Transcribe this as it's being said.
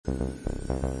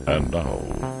And now,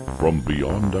 from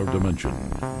beyond our dimension,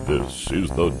 this is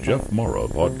the Jeff Mara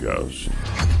Podcast.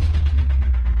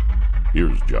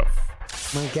 Here's Jeff.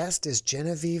 My guest is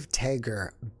Genevieve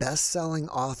Tager, best-selling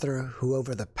author who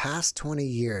over the past 20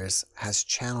 years has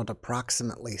channeled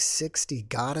approximately 60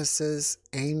 goddesses,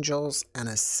 angels, and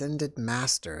ascended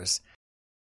masters,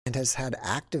 and has had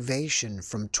activation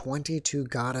from 22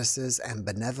 goddesses and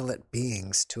benevolent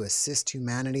beings to assist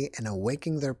humanity in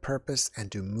awakening their purpose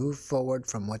and to move forward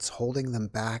from what's holding them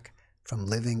back from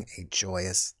living a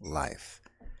joyous life.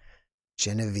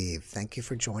 Genevieve, thank you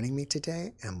for joining me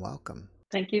today and welcome.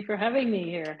 Thank you for having me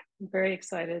here. I'm very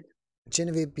excited.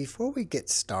 Genevieve, before we get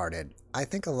started, I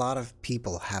think a lot of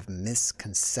people have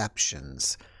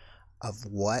misconceptions of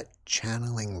what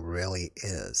channeling really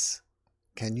is.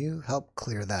 Can you help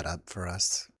clear that up for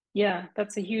us? Yeah,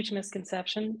 that's a huge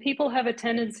misconception. People have a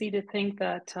tendency to think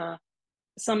that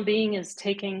some being is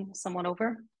taking someone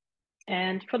over.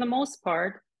 And for the most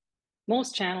part,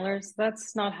 most channelers,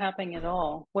 that's not happening at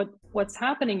all. What's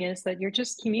happening is that you're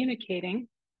just communicating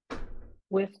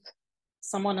with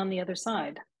someone on the other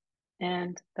side.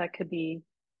 And that could be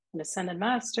an ascended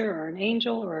master or an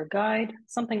angel or a guide,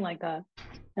 something like that.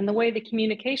 And the way the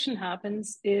communication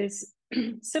happens is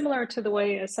similar to the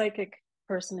way a psychic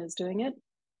person is doing it.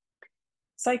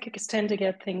 Psychics tend to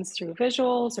get things through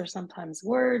visuals or sometimes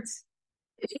words.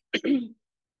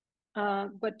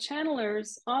 But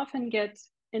channelers often get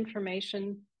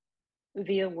information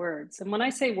via words. And when I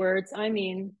say words, I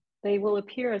mean they will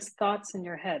appear as thoughts in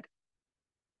your head.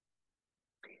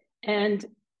 And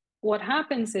what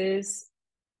happens is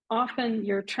often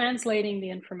you're translating the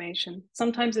information.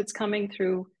 Sometimes it's coming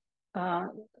through,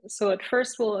 so at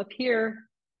first will appear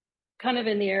kind of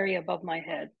in the area above my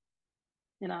head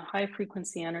in a high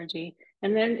frequency energy,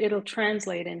 and then it'll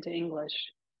translate into English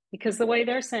because the way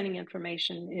they're sending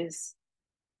information is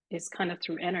kind of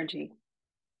through energy.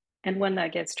 And when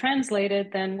that gets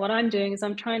translated, then what I'm doing is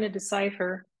I'm trying to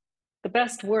decipher the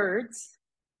best words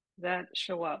that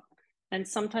show up. And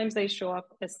sometimes they show up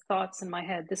as thoughts in my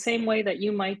head, the same way that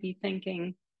you might be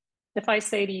thinking, if I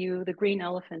say to you, the green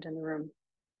elephant in the room,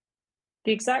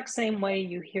 the exact same way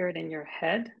you hear it in your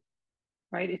head,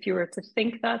 right? If you were to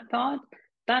think that thought,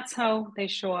 that's how they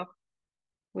show up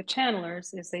with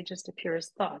channelers, is they just appear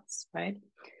as thoughts, right?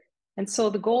 And so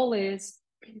the goal is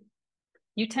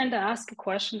you tend to ask a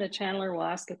question, the channeler will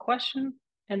ask a question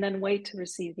and then wait to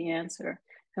receive the answer.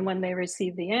 And when they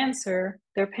receive the answer,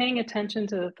 they're paying attention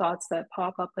to the thoughts that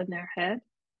pop up in their head.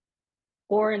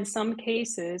 Or in some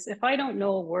cases, if I don't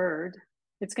know a word,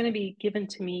 it's going to be given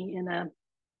to me in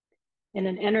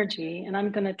an energy, and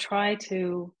I'm going to try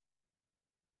to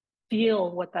feel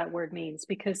what that word means,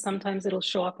 because sometimes it'll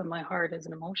show up in my heart as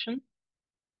an emotion.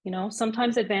 You know,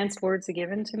 sometimes advanced words are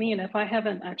given to me, and if I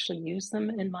haven't actually used them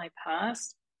in my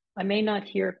past, I may not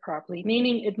hear it properly,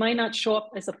 meaning it might not show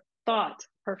up as a thought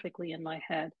perfectly in my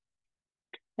head.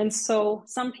 And so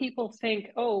some people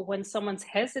think, oh, when someone's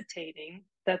hesitating,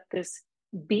 that this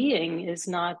being is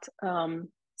not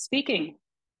speaking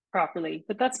properly.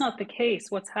 But that's not the case.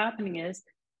 What's happening is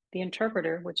the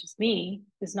interpreter, which is me,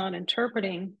 is not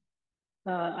interpreting.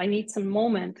 I need some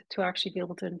moment to actually be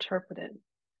able to interpret it.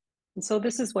 And so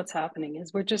this is what's happening,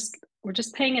 is we're just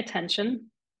paying attention to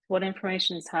what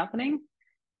information is happening,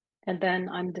 and then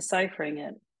I'm deciphering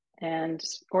it, and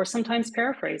or sometimes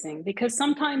paraphrasing, because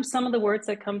sometimes some of the words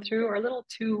that come through are a little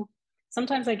too,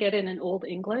 sometimes I get in Old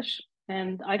English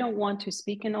and I don't want to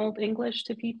speak in Old English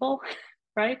to people,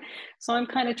 right? So I'm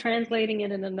kind of translating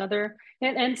it in another,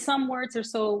 and some words are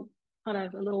so kind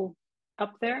of a little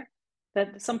up there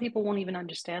that some people won't even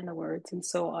understand the words. And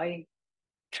so I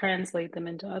translate them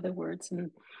into other words. And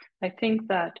I think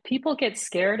that people get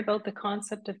scared about the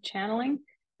concept of channeling,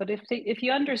 but if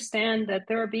you understand that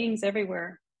there are beings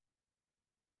everywhere,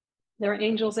 there are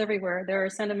angels everywhere, there are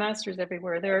ascended masters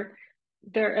everywhere,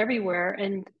 they're everywhere.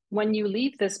 And when you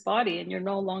leave this body and you're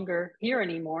no longer here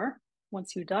anymore,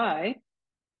 once you die,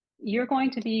 you're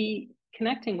going to be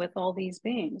connecting with all these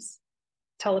beings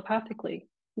telepathically.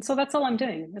 And so that's all I'm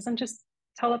doing, is I'm just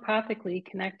telepathically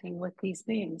connecting with these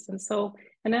beings. And so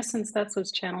in essence, that's what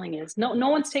channeling is. No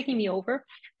one's taking me over.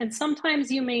 And sometimes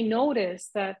you may notice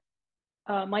that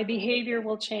my behavior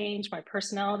will change, my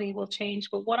personality will change.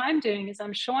 But what I'm doing is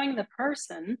I'm showing the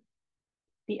person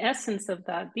the essence of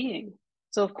that being.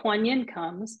 So if Kuan Yin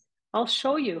comes, I'll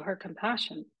show you her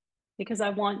compassion because I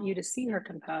want you to see her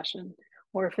compassion.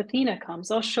 Or if Athena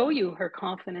comes, I'll show you her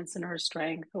confidence and her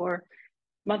strength. Or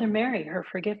Mother Mary, her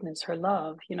forgiveness, her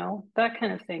love, you know, that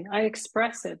kind of thing. I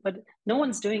express it, but no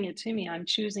one's doing it to me. I'm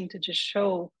choosing to just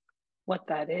show what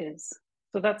that is.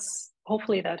 So that's,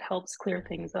 hopefully that helps clear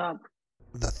things up.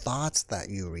 the thoughts that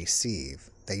you receive,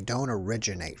 they don't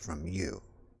originate from you,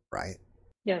 right?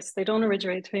 Yes, they don't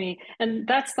originate from me. And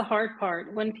that's the hard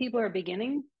part. When people are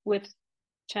beginning with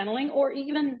channeling, or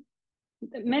even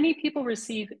many people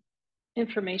receive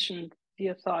information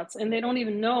via thoughts, and they don't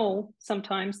even know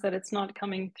sometimes that it's not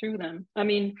coming through them. I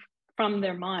mean, from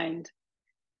their mind.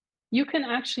 You can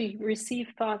actually receive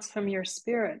thoughts from your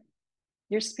spirit.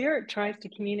 Your spirit tries to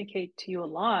communicate to you a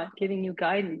lot, giving you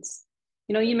guidance.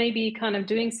 You know, you may be kind of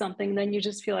doing something, then you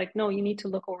just feel like, no, you need to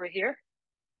look over here.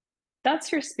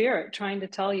 That's your spirit trying to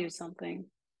tell you something.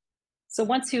 So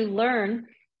once you learn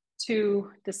to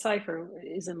decipher,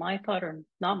 is it my thought or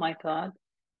not my thought,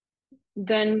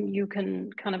 then you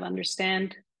can kind of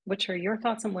understand which are your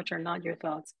thoughts and which are not your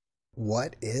thoughts.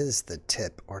 What is the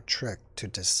tip or trick to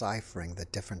deciphering the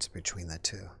difference between the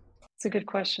two? It's a good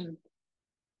question.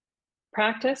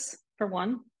 Practice, for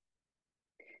one,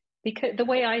 because the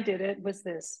way I did it was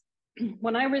this.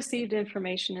 When I received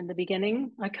information in the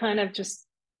beginning, I kind of just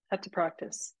had to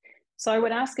practice. So I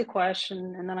would ask a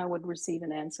question and then I would receive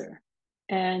an answer.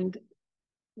 And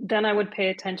then I would pay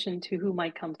attention to who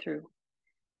might come through.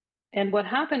 And what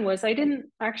happened was I didn't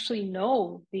actually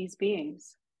know these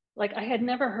beings. Like I had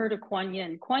never heard of Kuan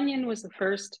Yin. Kuan Yin was the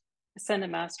first ascended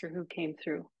master who came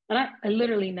through. And I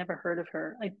literally never heard of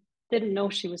her. I didn't know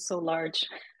she was so large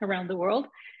around the world.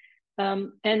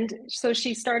 And so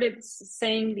she started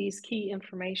saying these key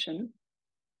information.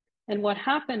 And what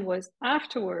happened was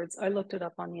afterwards, I looked it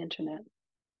up on the internet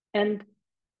and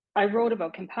I wrote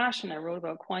about compassion. I wrote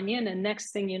about Kuan Yin. And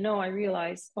next thing you know, I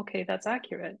realized, okay, that's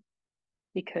accurate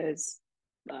because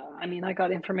I mean, I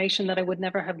got information that I would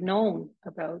never have known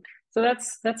about. So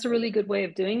that's a really good way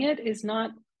of doing it, is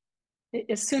not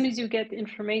as soon as you get the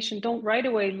information, don't right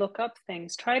away look up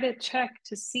things. Try to check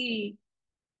to see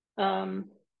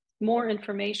more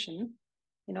information.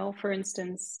 You know, for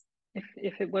instance,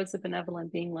 if it was a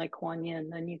benevolent being like Kuan Yin,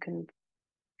 then you can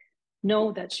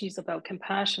know that she's about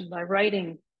compassion by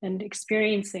writing and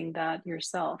experiencing that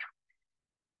yourself.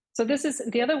 So this is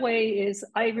the other way is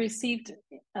I received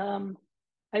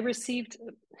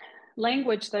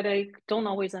language that I don't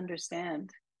always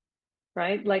understand,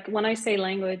 right? Like when I say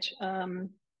language,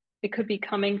 it could be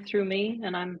coming through me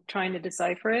and I'm trying to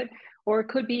decipher it, or it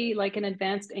could be like an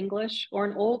advanced English or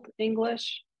an old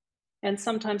English. And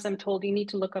sometimes I'm told you need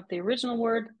to look up the original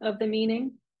word of the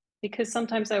meaning, because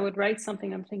sometimes I would write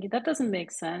something, I'm thinking that doesn't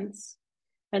make sense.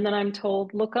 And then I'm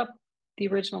told, look up the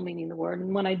original meaning of the word.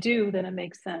 And when I do, then it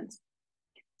makes sense.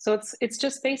 So it's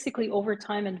just basically over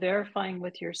time and verifying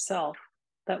with yourself.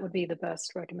 That would be the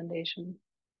best recommendation.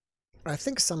 I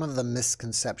think some of the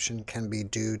misconception can be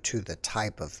due to the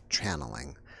type of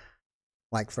channeling.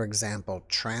 Like, for example,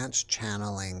 trance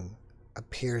channeling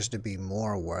appears to be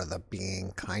more where the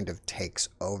being kind of takes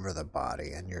over the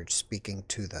body and you're speaking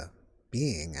to the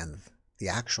being and the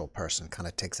actual person kind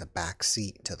of takes a back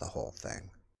seat to the whole thing.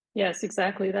 Yes,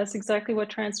 exactly. That's exactly what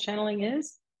trance channeling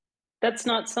is. That's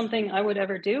not something I would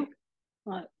ever do.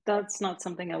 That's not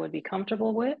something I would be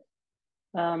comfortable with.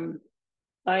 Um,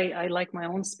 I like my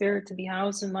own spirit to be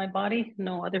housed in my body,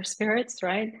 no other spirits,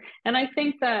 right? And I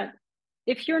think that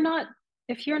if you're not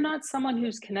someone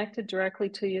who's connected directly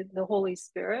to you, the Holy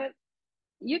Spirit,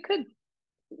 you could,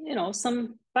 you know,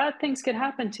 some bad things could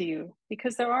happen to you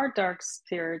because there are dark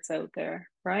spirits out there,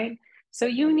 right? So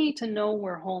you need to know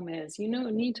where home is. You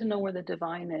need to know where the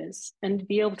divine is and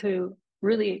be able to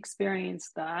really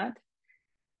experience that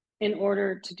in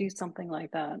order to do something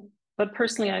like that. But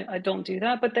personally, I don't do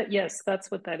that. But that, yes,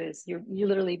 that's what that is. You're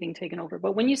literally being taken over.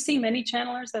 But when you see many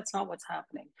channelers, that's not what's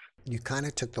happening. You kind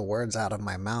of took the words out of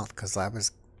my mouth because I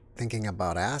was thinking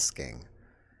about asking,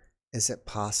 is it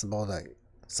possible that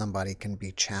somebody can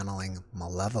be channeling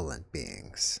malevolent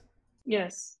beings?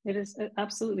 Yes, it is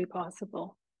absolutely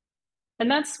possible.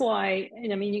 And that's why,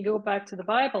 I mean, you go back to the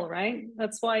Bible, right?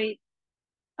 That's why,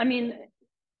 I mean,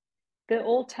 the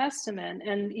Old Testament,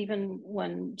 and even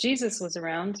when Jesus was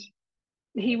around,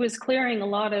 he was clearing a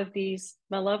lot of these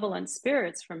malevolent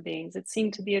spirits from beings. It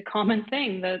seemed to be a common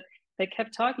thing that they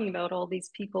kept talking about all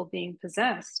these people being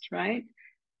possessed, right?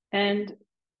 And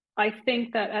I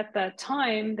think that at that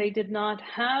time, they did not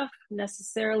have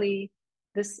necessarily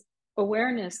this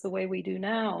awareness the way we do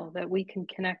now, that we can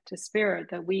connect to spirit,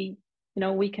 that we, you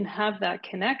know, we can have that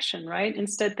connection, right?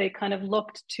 Instead, they kind of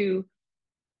looked to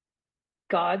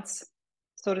gods,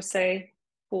 so to say,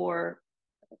 for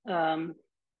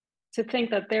to think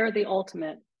that they're the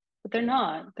ultimate, but they're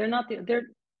not. They're not. They're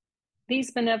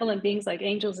these benevolent beings like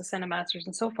angels, ascended masters,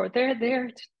 and so forth. They're there.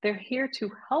 They're here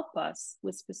to help us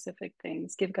with specific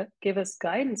things, give us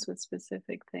guidance with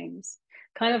specific things.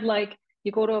 Kind of like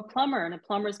you go to a plumber, and a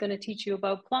plumber is going to teach you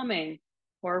about plumbing.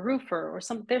 or a roofer or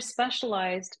some, they're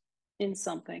specialized in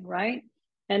something, right?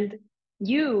 And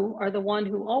you are the one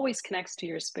who always connects to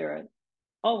your spirit.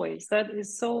 Always. That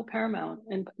is so paramount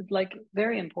and like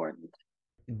very important.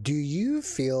 Do you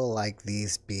feel like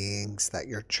these beings that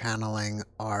you're channeling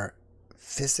are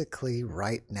physically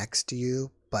right next to you,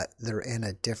 but they're in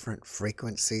a different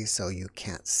frequency so you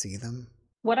can't see them?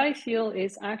 What I feel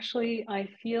is actually I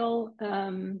feel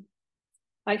their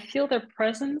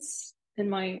presence in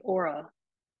my aura.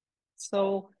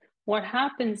 So what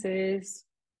happens is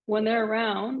when they're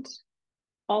around,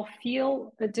 I'll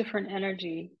feel a different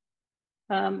energy.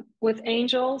 With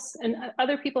angels, and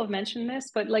other people have mentioned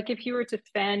this, but like if you were to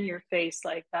fan your face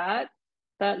like that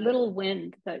little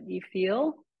wind that you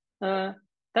feel, that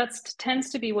tends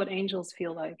to be what angels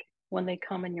feel like when they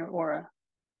come in your aura.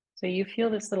 So you feel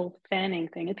this little fanning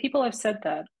thing. And people have said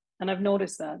that, and I've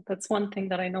noticed that. That's one thing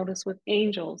that I notice with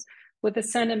angels. With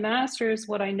ascended masters,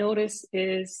 what I notice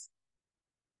is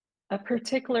a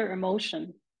particular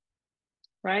emotion,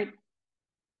 right?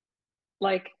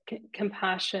 Like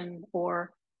compassion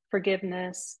or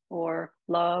forgiveness or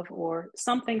love or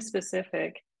something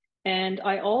specific. And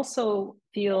I also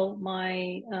feel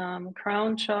my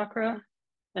crown chakra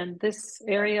and this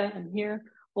area and here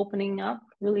opening up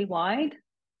really wide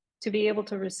to be able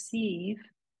to receive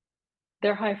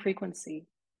their high frequency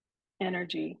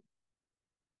energy.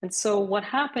 And so what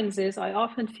happens is I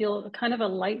often feel a kind of a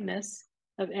lightness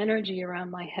of energy around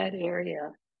my head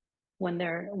area when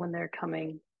they're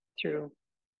coming through.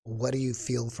 What do you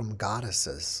feel from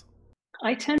goddesses?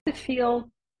 I tend to feel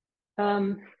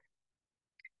um,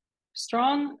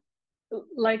 strong,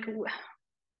 like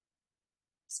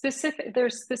specific.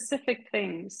 There's specific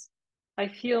things. I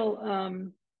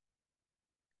feel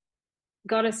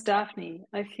Goddess Daphne.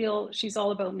 I feel she's all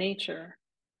about nature.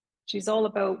 She's all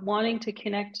about wanting to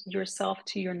connect yourself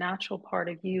to your natural part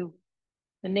of you,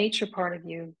 the nature part of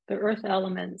you, the earth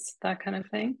elements, that kind of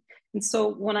thing. And so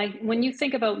when you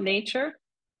think about nature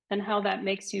and how that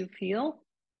makes you feel,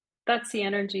 that's the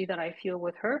energy that I feel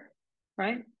with her,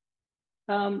 right?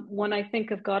 When I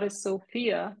think of Goddess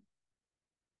Sophia,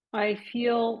 I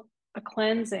feel a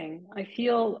cleansing. I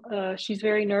feel she's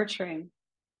very nurturing.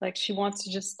 Like she wants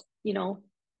to just,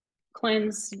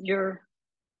 cleanse your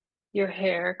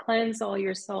hair, cleanse all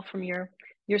yourself from your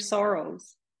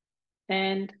sorrows.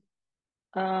 And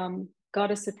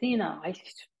Goddess Athena,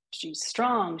 she's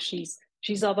strong. She's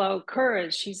about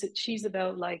courage. She's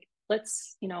about like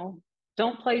let's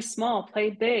don't play small,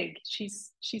 play big.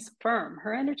 She's firm.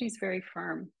 Her energy is very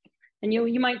firm, and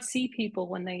you might see people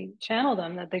when they channel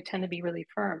them that they tend to be really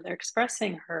firm. They're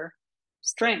expressing her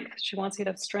strength. She wants you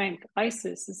to have strength.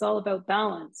 Isis is all about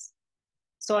balance.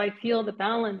 So I feel the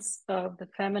balance of the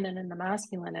feminine and the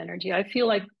masculine energy. I feel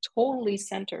like totally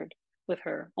centered with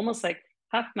her, almost like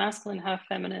half masculine, half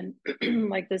feminine.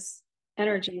 Like this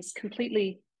energy is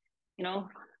completely,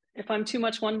 if I'm too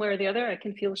much one way or the other, I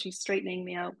can feel she's straightening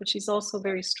me out, but she's also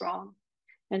very strong.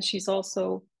 And she's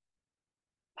also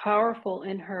powerful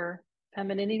in her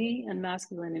femininity and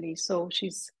masculinity. So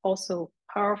she's also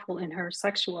powerful in her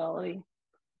sexuality.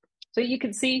 So you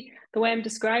can see the way I'm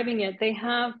describing it,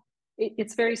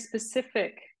 it's very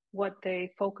specific what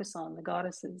they focus on, the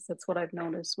goddesses. That's what I've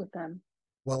noticed with them.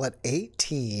 Well, at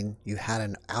 18, you had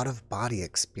an out-of-body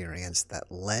experience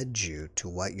that led you to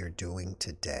what you're doing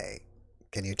today.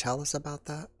 Can you tell us about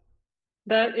that?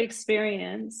 That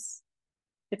experience,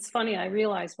 it's funny, I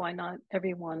realize why not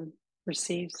everyone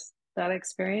receives that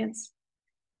experience.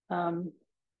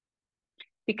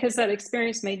 Because that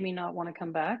experience made me not want to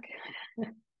come back.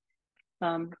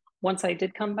 Once I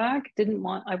did come back, I didn't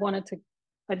want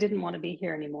to be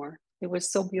here anymore. It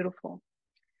was so beautiful.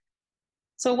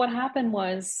 So what happened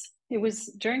was, it was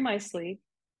during my sleep,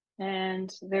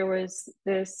 and there was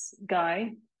this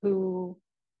guy who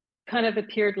kind of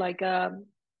appeared like a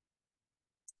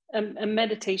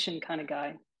meditation kind of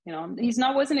guy.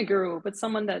 Wasn't a guru, but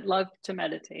someone that loved to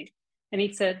meditate. And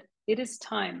he said, "It is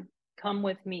time, come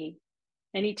with me."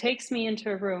 And he takes me into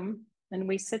a room and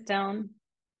we sit down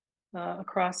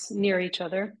across near each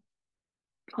other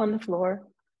on the floor.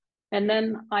 And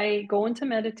then I go into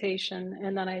meditation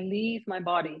and then I leave my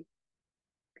body.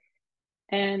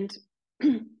 And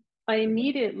I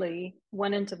immediately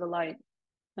went into the light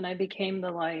and I became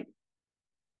the light.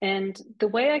 And the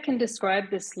way I can describe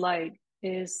this light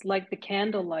is like the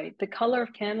candlelight, the color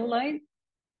of candlelight.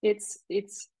 It's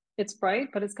bright,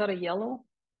 but it's got a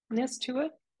yellowness to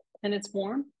it and it's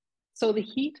warm. So the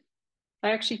heat,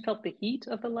 I actually felt the heat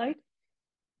of the light.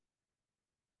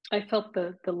 I felt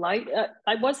the light.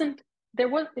 It wasn't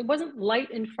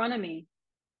light in front of me.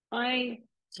 I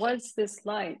was this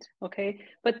light. Okay.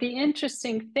 But the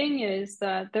interesting thing is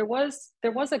that there was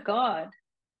a God.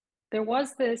 There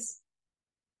was this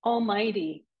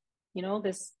almighty,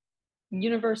 this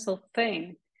universal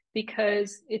thing.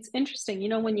 Because it's interesting,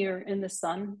 when you're in the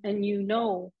sun and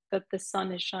that the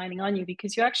sun is shining on you,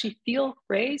 because you actually feel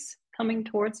rays coming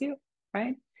towards you,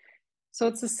 right? So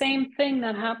it's the same thing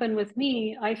that happened with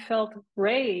me. I felt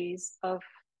rays of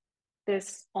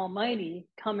this almighty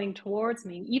coming towards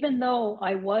me, even though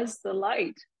I was the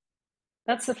light.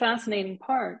 That's the fascinating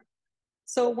part.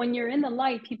 So when you're in the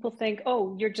light, people think,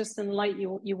 oh, you're just in light,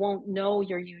 you won't know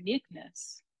your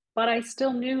uniqueness. But I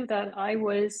still knew that I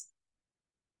was,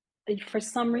 for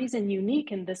some reason,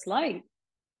 unique in this light.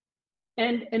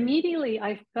 And immediately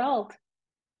I felt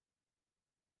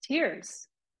tears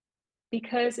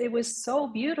because it was so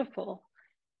beautiful.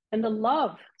 And the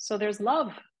love, so there's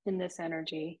love in this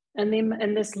energy. And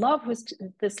this love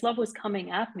was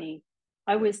coming at me.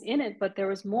 I was in it, but there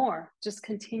was more just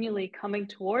continually coming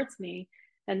towards me.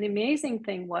 And the amazing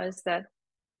thing was that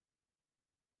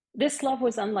this love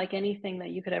was unlike anything that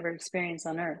you could ever experience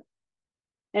on earth.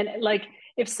 And like,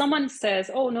 if someone says,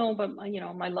 oh no, but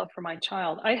my love for my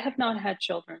child, I have not had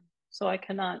children, so I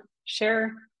cannot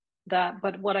share that.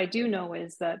 But what I do know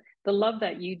is that the love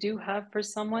that you do have for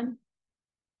someone,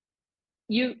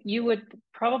 you would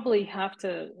probably have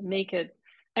to make it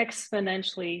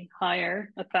exponentially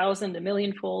higher, 1,000, a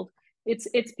millionfold. It's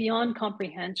beyond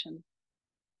comprehension.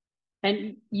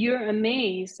 And you're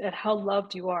amazed at how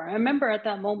loved you are. I remember at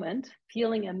that moment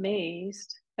feeling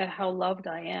amazed at how loved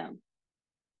I am.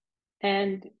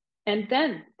 And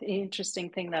then the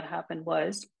interesting thing that happened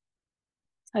was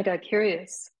I got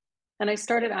curious and I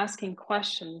started asking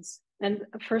questions. And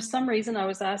for some reason, I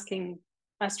was asking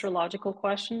astrological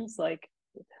questions, like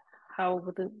how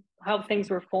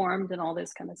things were formed and all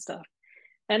this kind of stuff.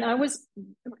 And I was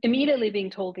immediately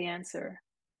being told the answer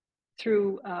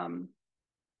through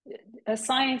a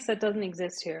science that doesn't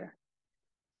exist here.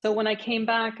 So when I came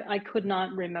back, I could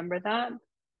not remember that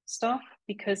stuff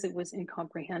because it was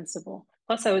incomprehensible.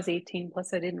 Plus, I was 18.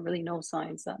 Plus, I didn't really know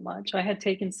science that much. I had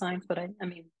taken science, but I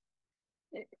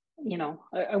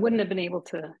wouldn't have been able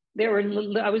to.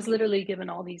 I was literally given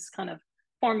all these kind of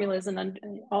formulas and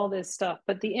all this stuff.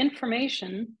 But the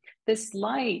information, this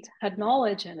light had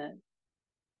knowledge in it.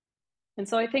 And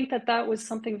so I think that was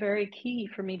something very key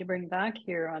for me to bring back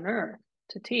here on Earth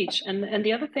to teach. And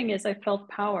the other thing is I felt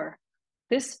power.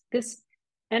 This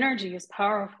energy is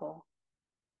powerful,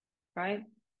 right?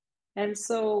 And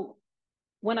so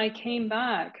when I came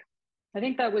back, I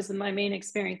think that was my main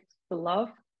experience: the love,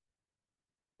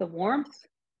 the warmth,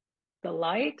 the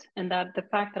light, and that the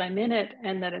fact that I'm in it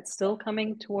and that it's still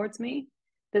coming towards me.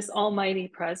 This almighty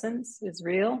presence is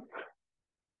real.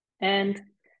 And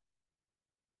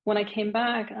when I came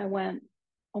back, I went,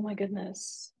 oh my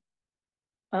goodness,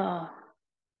 I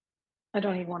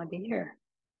don't even want to be here.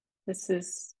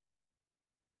 It's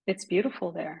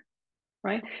beautiful there,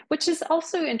 right? Which is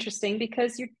also interesting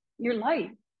because you're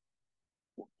light.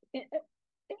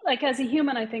 Like as a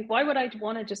human, I think, why would I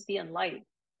want to just be in light,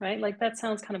 right? Like that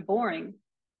sounds kind of boring.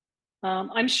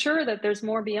 I'm sure that there's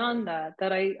more beyond that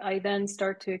I then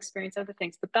start to experience other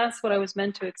things, but that's what I was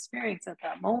meant to experience at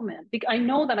that moment. I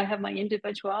know that I have my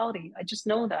individuality. I just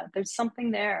know that there's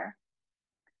something there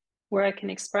where I can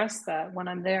express that when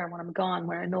I'm there, when I'm gone,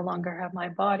 where I no longer have my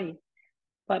body.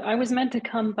 But I was meant to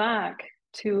come back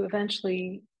to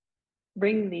eventually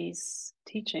bring these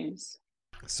teachings.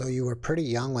 So you were pretty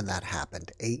young when that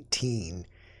happened, 18.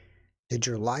 Did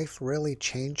your life really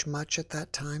change much at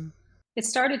that time? It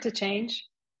started to change.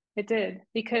 It did,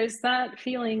 because that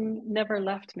feeling never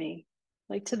left me.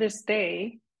 Like to this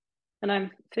day, and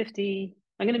I'm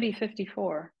going to be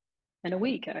 54 in a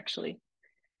week, actually.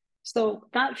 So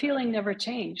that feeling never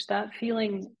changed. That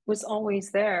feeling was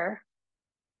always there.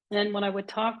 And when I would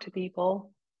talk to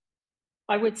people,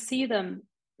 I would see them.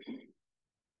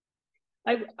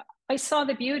 I saw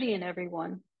the beauty in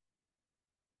everyone.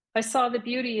 I saw the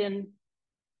beauty in,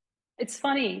 it's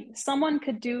funny, someone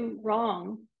could do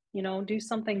wrong, do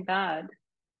something bad.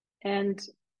 And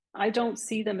I don't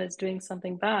see them as doing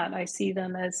something bad. I see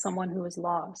them as someone who is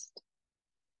lost.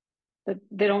 That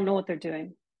they don't know what they're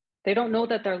doing. They don't know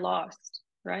that they're lost,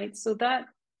 right? So that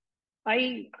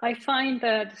I find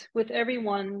that with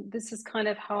everyone, this is kind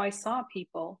of how I saw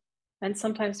people. And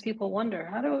sometimes people wonder,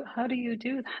 how do you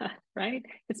do that, right?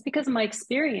 It's because of my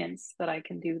experience that I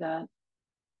can do that.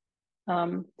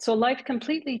 So life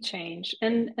completely changed.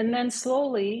 And then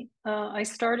slowly, I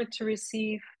started to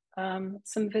receive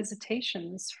some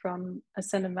visitations from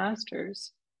Ascended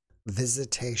Masters.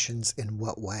 Visitations in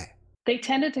what way? They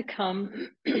tended to come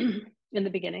in the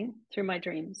beginning through my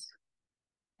dreams.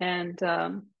 And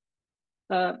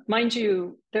mind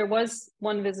you, there was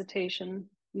one visitation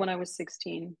when I was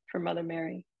 16 for Mother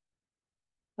Mary.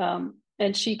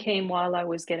 And she came while I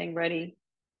was getting ready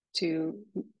to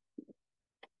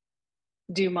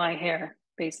do my hair,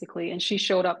 basically. And she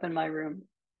showed up in my room.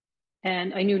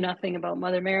 And I knew nothing about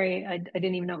Mother Mary. I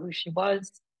didn't even know who she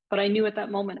was, but I knew at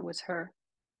that moment it was her.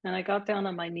 And I got down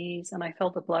on my knees and I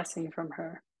felt a blessing from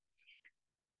her.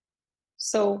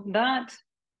 So that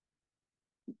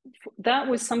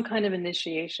was some kind of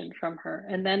initiation from her.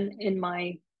 And then in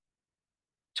my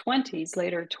 20s,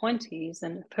 later 20s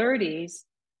and 30s,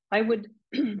 I would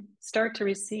start to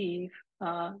receive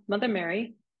Mother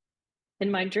Mary in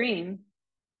my dream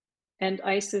and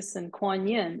Isis and Kuan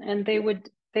Yin, and they would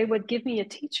give me a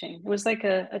teaching. It was like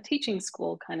a teaching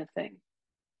school kind of thing.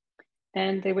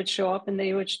 And they would show up and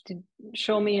they would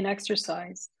show me an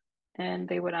exercise, and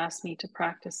they would ask me to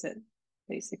practice it,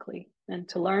 basically, and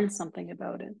to learn something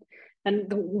about it. And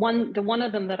the one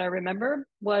of them that I remember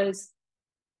was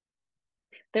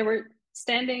they were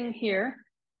standing here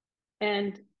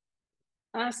and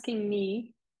asking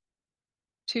me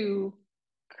to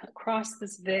cross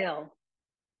this veil,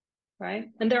 right?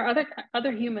 And there are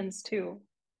other humans too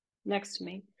next to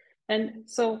me. And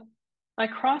so I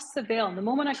crossed the veil, and the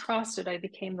moment I crossed it, I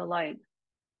became the light.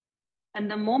 And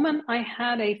the moment I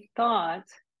had a thought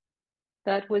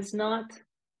that was not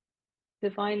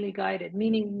divinely guided,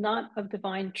 meaning not of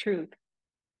divine truth,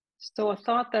 so a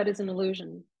thought that is an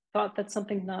illusion, thought that's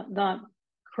something not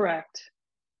correct,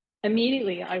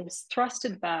 immediately I was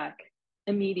thrusted back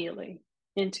immediately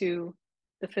into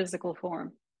the physical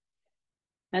form.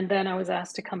 And then I was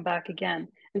asked to come back again.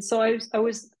 And so I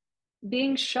was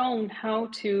being shown how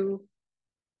to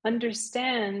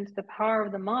understand the power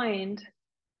of the mind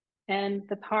and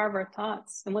the power of our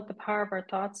thoughts, and what the power of our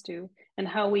thoughts do, and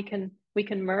how we can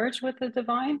merge with the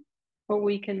divine, or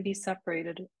we can be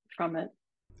separated from it.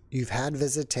 You've had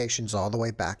visitations all the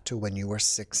way back to when you were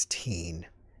 16.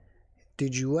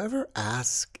 Did you ever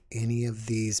ask any of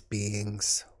these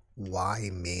beings, why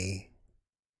me?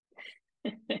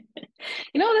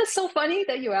 You know, that's so funny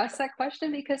that you asked that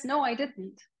question, because no, I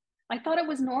didn't. I thought it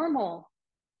was normal.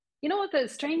 You know what the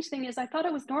strange thing is? I thought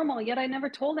it was normal, yet I never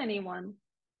told anyone.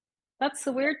 That's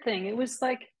the weird thing. It was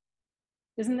like,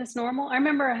 isn't this normal? I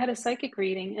remember I had a psychic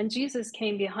reading and Jesus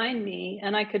came behind me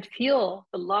and I could feel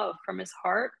the love from his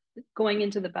heart going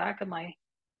into the back of my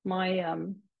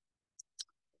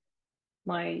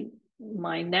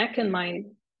neck and my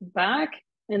back.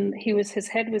 And his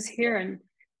head was here, and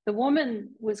the woman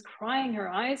was crying her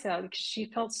eyes out because she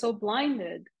felt so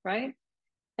blinded, right?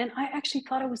 And I actually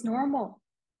thought it was normal.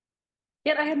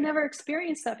 Yet I had never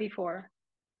experienced that before,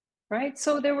 right?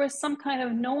 So there was some kind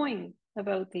of knowing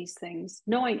about these things,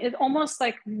 knowing it, almost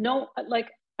like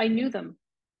I knew them.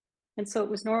 And so it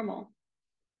was normal.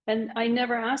 And I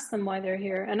never asked them why they're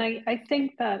here. And I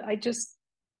think that I just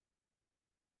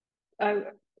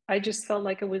felt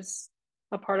like it was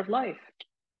a part of life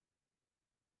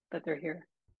that they're here.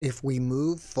 If we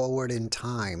move forward in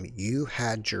time, you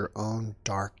had your own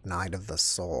dark night of the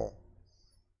soul.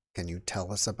 Can you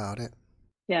tell us about it?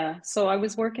 Yeah. So I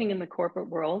was working in the corporate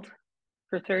world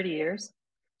for 30 years.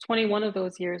 21 of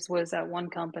those years was at one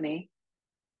company.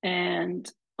 And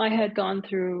I had gone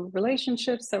through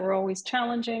relationships that were always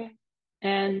challenging,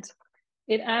 and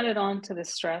it added on to the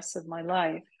stress of my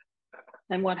life.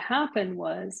 And what happened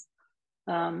was,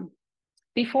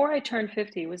 before I turned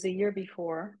 50, it was a year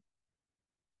before,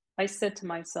 I said to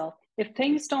myself, if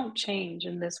things don't change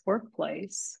in this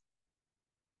workplace,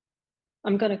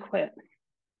 I'm going to quit,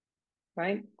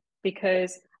 right?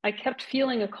 Because I kept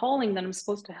feeling a calling that I'm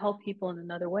supposed to help people in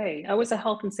another way. I was a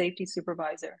health and safety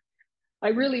supervisor. I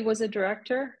really was a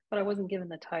director, but I wasn't given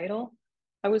the title.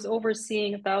 I was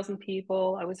overseeing 1,000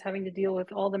 people. I was having to deal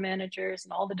with all the managers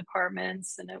and all the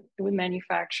departments, and it was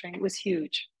manufacturing. It was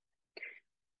huge.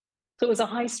 So it was a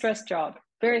high stress job,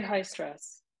 very high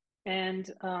stress.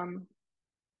 And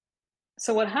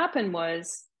so what happened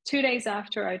was, 2 days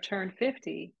after I turned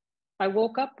 50, I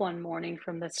woke up one morning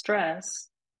from the stress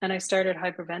and I started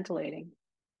hyperventilating.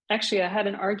 Actually, I had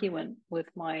an argument with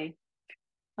my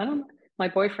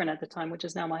boyfriend at the time, which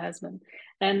is now my husband,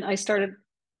 and I started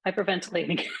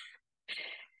hyperventilating.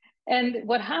 And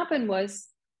what happened was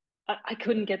I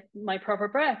couldn't get my proper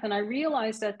breath. And I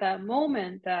realized at that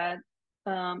moment that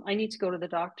I need to go to the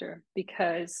doctor,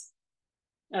 because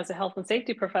as a health and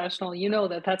safety professional, you know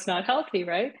that that's not healthy,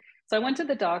 right? So I went to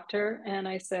the doctor and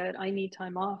I said, I need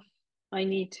time off. I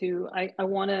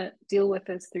want to deal with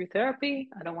this through therapy.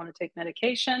 I don't want to take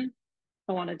medication.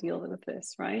 I want to deal with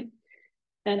this, right?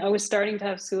 And I was starting to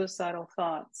have suicidal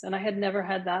thoughts, and I had never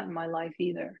had that in my life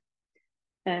either.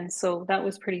 And so that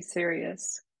was pretty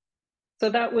serious. So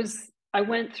that was, I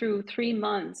went through 3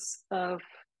 months of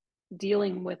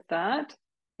dealing with that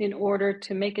in order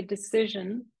to make a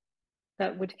decision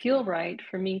that would feel right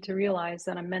for me to realize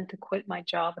that I'm meant to quit my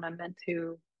job and I'm meant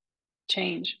to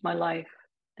change my life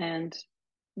and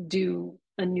do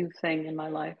a new thing in my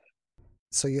life.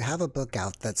 So you have a book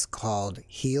out that's called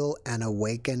Heal and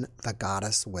Awaken the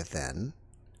Goddess Within.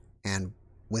 And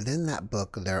within that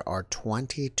book, there are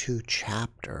 22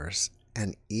 chapters,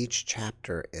 and each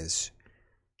chapter is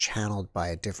channeled by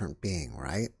a different being,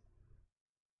 right?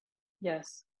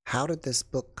 Yes. How did this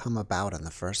book come about in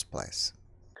the first place?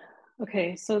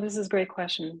 Okay, so this is a great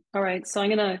question. All right, so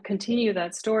I'm going to continue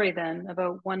that story then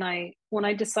about when I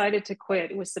decided to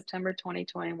quit. It was September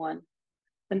 2021.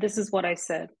 And this is what I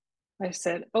said. I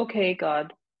said, "Okay,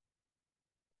 God,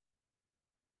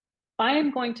 I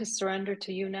am going to surrender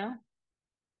to you now.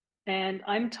 And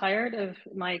I'm tired of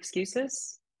my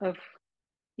excuses of,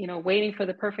 waiting for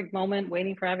the perfect moment,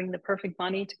 waiting for having the perfect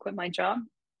money to quit my job.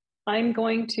 I'm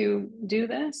going to do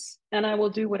this and I will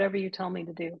do whatever you tell me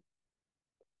to do."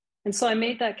 And so I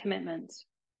made that commitment.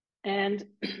 And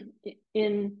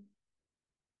in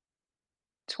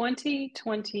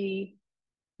 2020,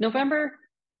 November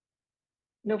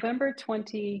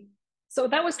 20, so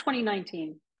that was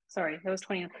 2019. Sorry, that was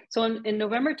 20. So in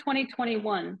November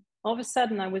 2021, all of a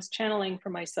sudden I was channeling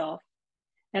for myself.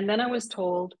 And then I was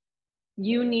told,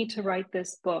 you need to write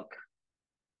this book.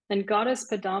 And Goddess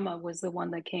Padama was the one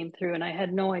that came through, and I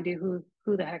had no idea who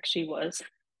the heck she was,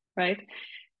 right?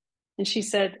 And she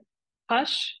said,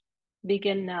 "Hush,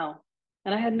 begin now."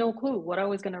 And I had no clue what I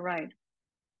was going to write.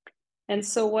 And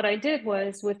so what I did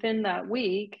was within that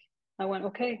week, I went,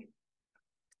 okay,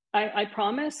 I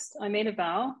promised, I made a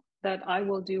vow that I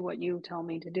will do what you tell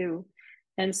me to do.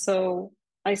 And so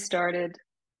I started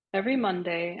every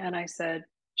Monday and I said,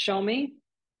 show me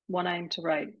what I'm to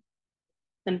write.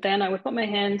 And then I would put my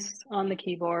hands on the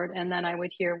keyboard and then I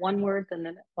would hear one word, and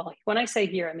then, well, when I say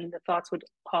hear, I mean the thoughts would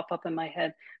pop up in my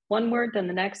head. One word, then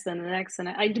the next, then the next. And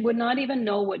I would not even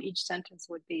know what each sentence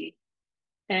would be.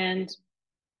 And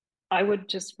I would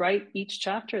just write each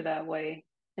chapter that way.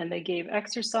 And they gave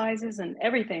exercises and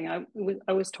everything.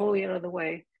 I was totally out of the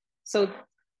way. So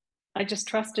I just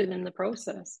trusted in the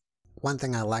process. One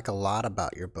thing I like a lot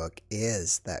about your book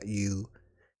is that you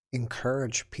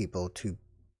encourage people to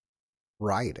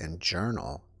write and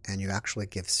journal, and you actually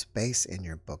give space in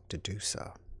your book to do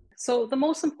so. So the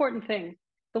most important thing,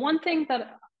 the one thing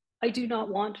that I do not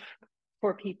want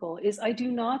for people is I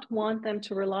do not want them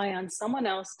to rely on someone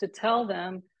else to tell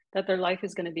them that their life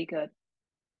is going to be good,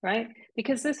 right?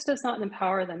 Because this does not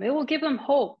empower them. It will give them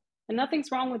hope, and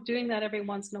nothing's wrong with doing that every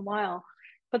once in a while.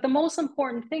 But the most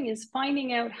important thing is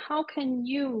finding out how can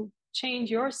you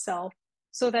change yourself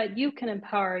so that you can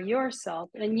empower yourself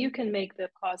and you can make the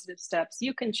positive steps.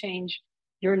 You can change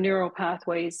your neural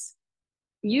pathways.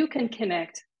 You can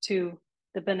connect to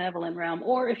the benevolent realm.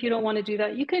 Or if you don't want to do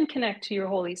that, you can connect to your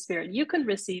Holy Spirit. You can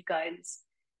receive guidance.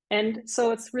 And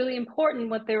so it's really important.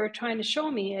 What they were trying to show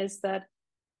me is that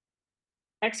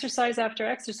exercise after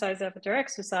exercise after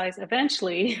exercise,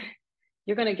 eventually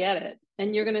you're going to get it.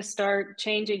 And you're going to start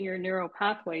changing your neural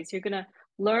pathways. You're going to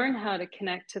learn how to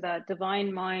connect to that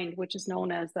divine mind, which is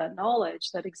known as that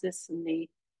knowledge that exists in the,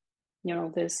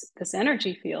 this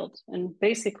energy field, and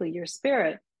basically your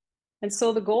spirit. And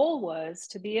so the goal was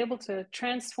to be able to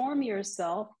transform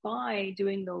yourself by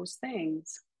doing those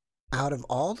things. Out of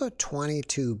all the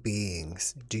 22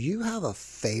 beings, do you have a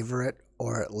favorite,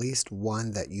 or at least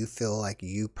one that you feel like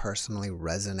you personally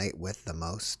resonate with the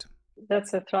most?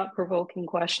 That's a thought-provoking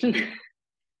question.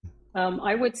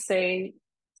 I would say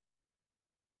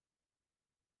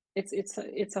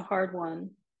it's a hard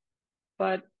one,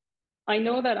 but I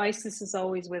know that Isis is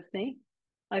always with me.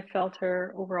 I felt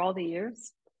her over all the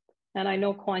years. And I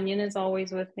know Kuan Yin is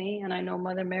always with me, and I know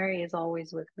Mother Mary is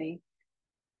always with me.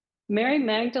 Mary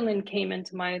Magdalene came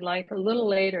into my life a little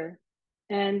later,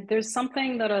 and there's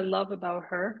something that I love about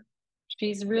her.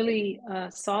 She's really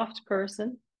a soft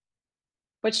person,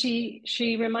 but she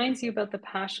reminds you about the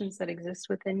passions that exist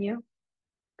within you.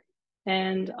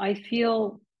 And I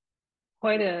feel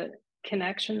quite a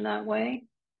connection that way.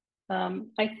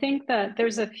 I think that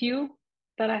there's a few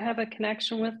that I have a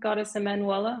connection with. Goddess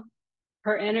Emanuela,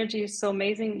 her energy is so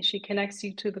amazing. She connects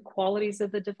you to the qualities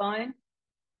of the divine,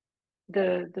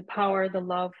 the power, the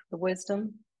love, the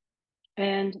wisdom.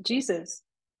 And Jesus,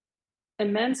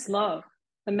 immense love,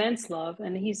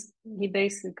 and he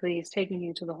basically is taking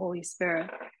you to the Holy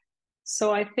Spirit.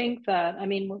 So I think that, I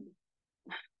mean,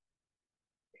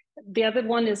 The other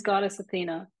one is Goddess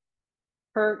Athena.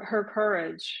 Her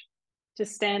courage to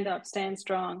stand up, stand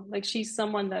strong. Like she's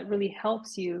someone that really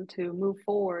helps you to move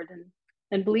forward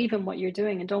and believe in what you're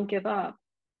doing and don't give up,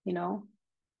 you know.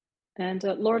 And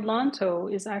Lord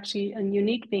Lanto is actually a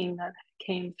unique being that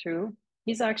came through.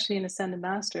 He's actually an ascended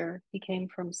master. He came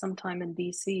from sometime in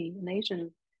BC, an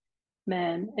Asian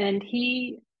man, and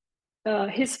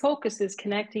his focus is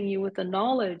connecting you with the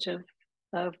knowledge of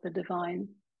the divine.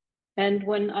 And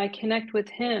when I connect with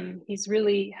him, he's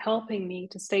really helping me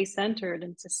to stay centered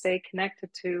and to stay connected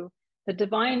to the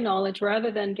divine knowledge rather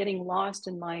than getting lost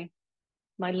in my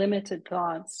limited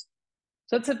thoughts.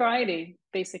 So it's a variety,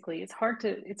 basically. It's hard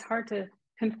to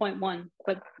pinpoint one,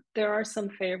 but there are some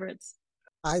favorites.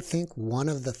 I think one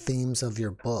of the themes of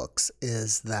your books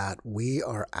is that we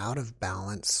are out of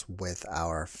balance with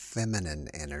our feminine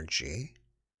energy.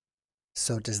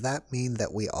 So does that mean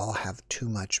that we all have too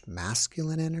much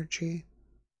masculine energy?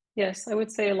 Yes, I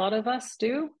would say a lot of us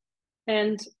do.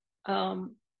 And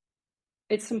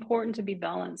it's important to be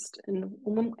balanced. And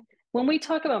when we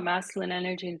talk about masculine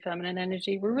energy and feminine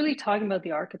energy, we're really talking about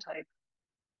the archetype,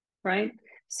 right?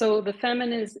 So the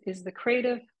feminine is the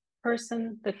creative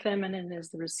person, the feminine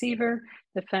is the receiver,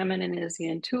 the feminine is the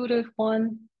intuitive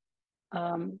one,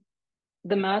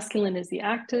 the masculine is the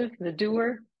active, the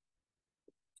doer,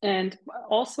 and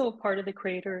also a part of the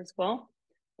creator as well.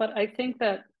 But I think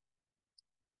that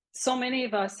so many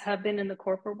of us have been in the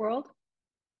corporate world,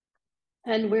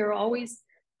 and we're always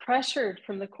pressured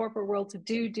from the corporate world to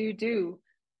do,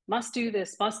 must do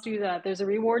this, must do that. There's a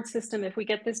reward system if we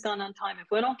get this done on time. If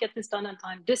we don't get this done on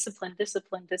time, discipline,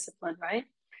 right?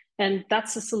 And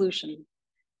that's the solution.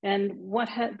 And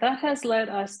that has led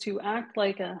us to act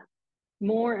like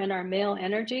more in our male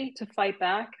energy to fight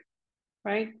back,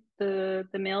 right? The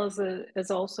male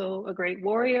is also a great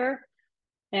warrior,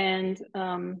 and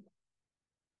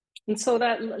so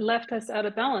that left us out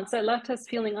of balance. That left us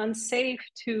feeling unsafe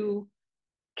to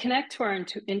connect to our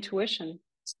intuition.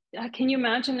 Can you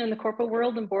imagine in the corporate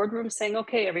world and boardroom saying,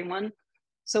 okay, everyone,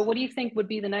 so what do you think would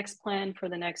be the next plan for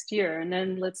the next year? And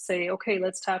then let's say, okay,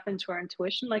 let's tap into our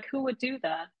intuition. Like, who would do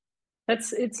that?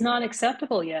 It's not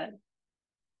acceptable yet.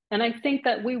 And I think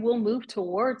that we will move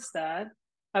towards that.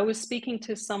 I was speaking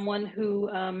to someone who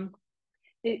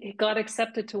it got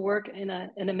accepted to work in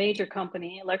a major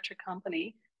company, electric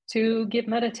company, to give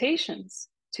meditations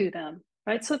to them,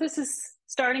 right? So this is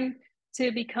starting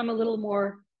to become a little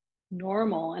more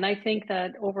normal. And I think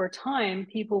that over time,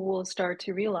 people will start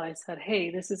to realize that, hey,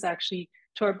 this is actually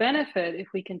to our benefit if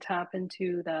we can tap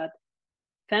into that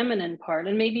feminine part.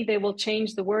 And maybe they will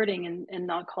change the wording and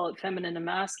not call it feminine and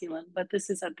masculine, but this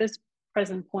is at this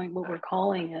present point what we're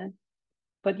calling it.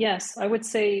 But yes, I would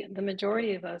say the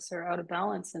majority of us are out of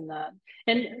balance in that.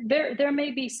 And there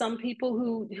may be some people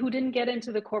who didn't get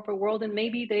into the corporate world, and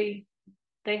maybe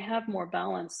they have more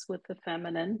balance with the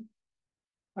feminine,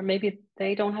 or maybe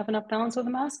they don't have enough balance with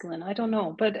the masculine. I don't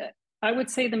know. But I would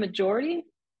say the majority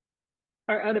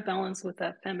are out of balance with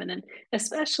that feminine,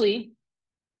 especially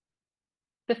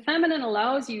the feminine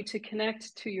allows you to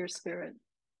connect to your spirit,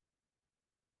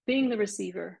 being the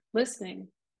receiver, listening,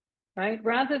 right?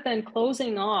 Rather than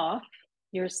closing off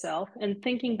yourself and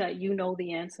thinking that you know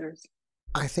the answers.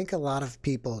 I think a lot of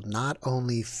people not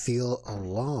only feel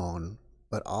alone,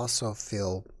 but also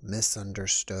feel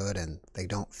misunderstood and they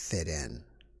don't fit in.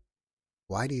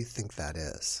 Why do you think that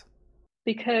is?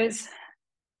 Because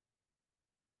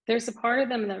there's a part of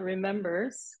them that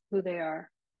remembers who they are.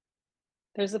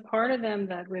 There's a part of them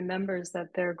that remembers that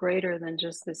they're greater than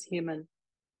just this human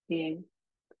being.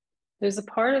 There's a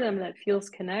part of them that feels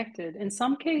connected. In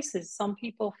some cases, some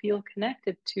people feel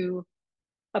connected to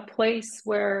a place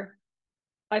where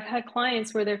I've had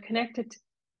clients where they're connected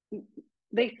to,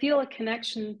 they feel a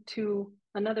connection to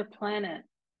another planet,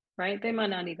 right? They might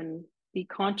not even be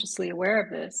consciously aware of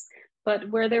this, but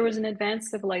where there was an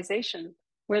advanced civilization,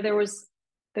 where there was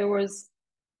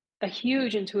a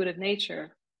huge intuitive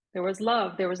nature, there was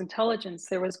love, there was intelligence,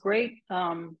 there was great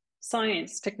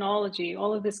science, technology,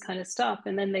 all of this kind of stuff.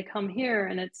 And then they come here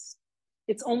and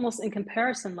it's almost in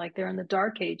comparison like they're in the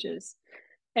dark ages.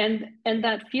 And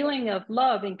that feeling of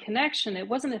love and connection, it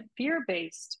wasn't a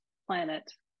fear-based planet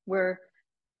where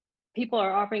people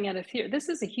are operating out of fear. This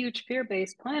is a huge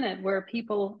fear-based planet where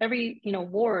people,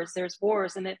 wars, there's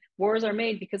wars, and wars are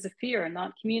made because of fear and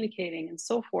not communicating and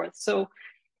so forth. So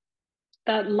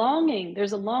that longing,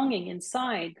 there's a longing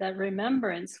inside, that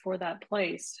remembrance for that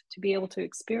place to be able to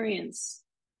experience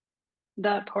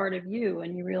that part of you,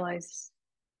 and you realize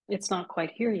it's not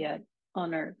quite here yet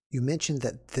on Earth. You mentioned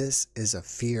that this is a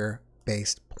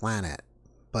fear-based planet,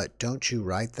 but don't you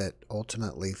write that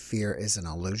ultimately fear is an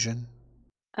illusion?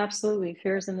 Absolutely.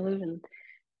 Fear is an illusion.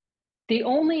 The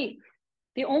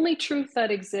only truth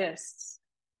that exists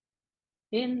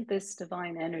in this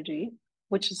divine energy,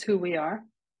 which is who we are,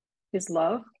 is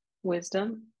love,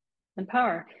 wisdom, and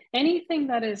power. Anything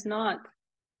that is not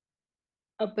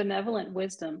a benevolent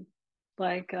wisdom,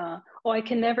 like, oh, I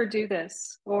can never do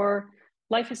this, or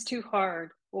life is too hard,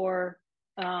 or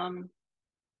I'm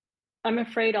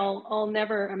afraid I'll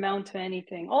never amount to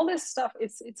anything. All this stuff,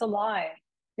 it's a lie.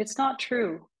 It's not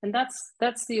true. And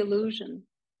that's the illusion.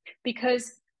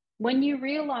 Because when you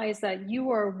realize that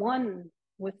you are one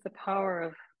with the power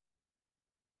of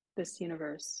this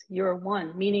universe, you're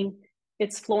one, meaning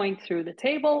it's flowing through the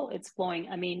table, it's flowing.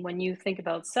 I mean, when you think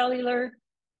about cellular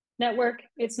network,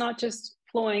 it's not just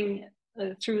flowing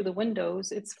through the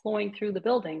windows, it's flowing through the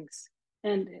buildings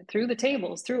and through the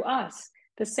tables, through us.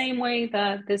 The same way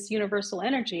that this universal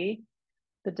energy,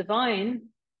 the divine,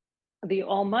 the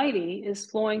almighty, is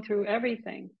flowing through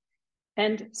everything.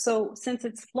 And so, since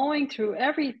it's flowing through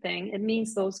everything, it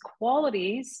means those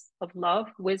qualities of love,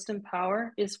 wisdom,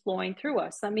 power is flowing through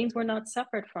us. That means we're not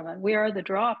separate from it. We are the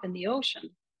drop in the ocean,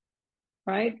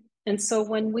 right? And so,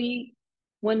 when we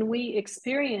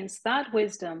experience that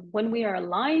wisdom, when we are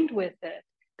aligned with it,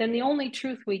 then the only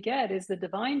truth we get is the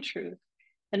divine truth.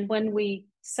 And when we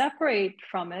separate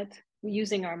from it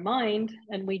using our mind,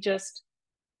 and we just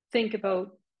think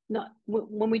about not,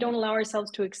 when we don't allow ourselves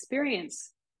to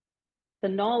experience the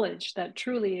knowledge that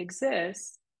truly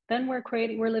exists, then we're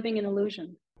living in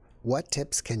illusion. What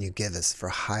tips can you give us for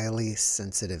highly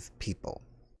sensitive people?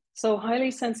 So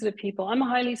highly sensitive people, I'm a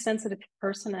highly sensitive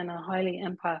person and a highly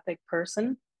empathic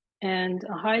person. And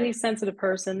a highly sensitive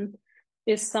person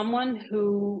is someone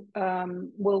who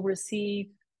will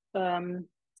receive,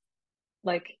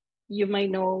 like, you might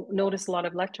notice a lot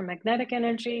of electromagnetic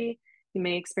energy. You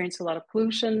may experience a lot of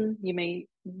pollution. You may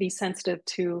be sensitive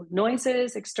to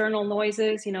noises, external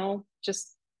noises,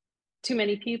 just too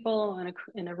many people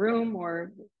in a room,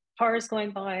 or cars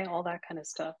going by, all that kind of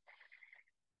stuff.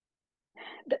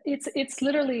 It's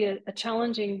literally a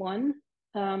challenging one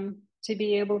to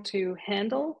be able to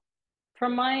handle.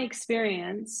 From my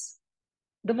experience,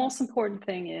 the most important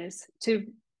thing is to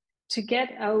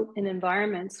get out in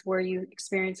environments where you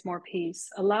experience more peace.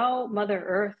 Allow Mother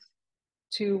Earth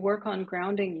to work on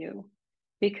grounding you,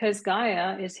 because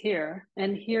Gaia is here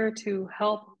and here to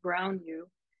help ground you.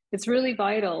 It's really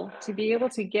vital to be able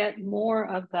to get more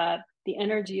of that, the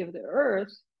energy of the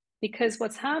earth, because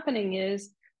what's happening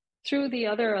is through the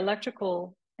other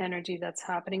electrical energy that's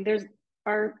happening,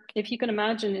 if you can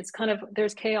imagine, it's kind of,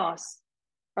 there's chaos.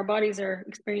 Our bodies are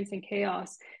experiencing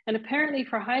chaos. And apparently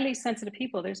for highly sensitive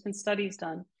people, there's been studies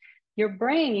done. Your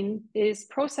brain is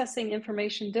processing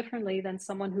information differently than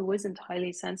someone who isn't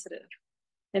highly sensitive.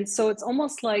 And so it's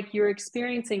almost like you're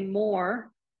experiencing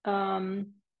more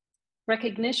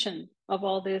recognition of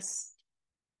all this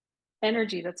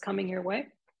energy that's coming your way.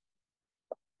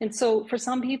 And so for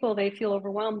some people, they feel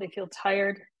overwhelmed, they feel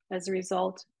tired as a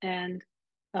result, and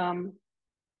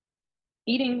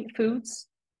eating foods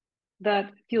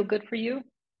that feel good for you,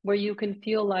 where you can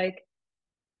feel like,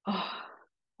 oh,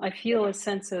 I feel a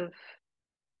sense of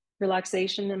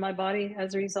relaxation in my body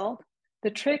as a result.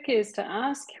 The trick is to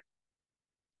ask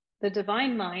the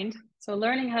divine mind. So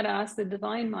learning how to ask the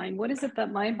divine mind, what is it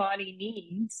that my body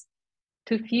needs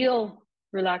to feel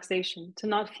relaxation, to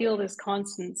not feel this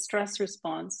constant stress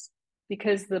response?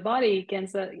 Because the body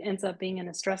ends up being in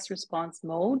a stress response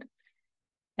mode.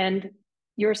 And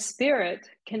your spirit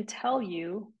can tell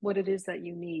you what it is that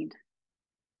you need.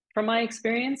 From my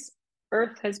experience,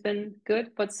 earth has been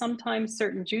good, but sometimes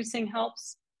certain juicing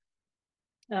helps.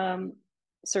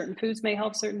 Certain foods may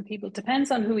help certain people. It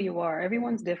depends on who you are.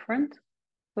 Everyone's different.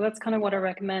 So that's kind of what I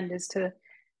recommend, is to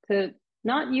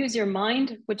not use your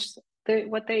mind, which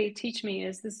what they teach me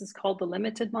is, this is called the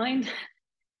limited mind.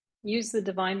 Use the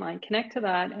divine mind, connect to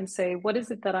that and say, what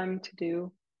is it that I'm to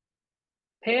do?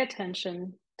 Pay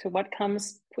attention to what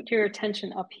comes, put your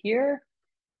attention up here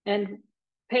and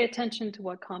pay attention to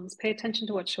what comes, pay attention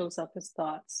to what shows up as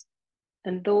thoughts.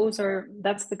 And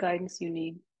that's the guidance you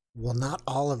need. Well, not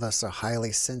all of us are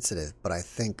highly sensitive, but I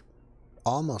think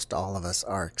almost all of us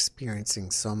are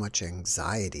experiencing so much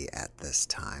anxiety at this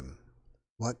time.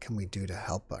 What can we do to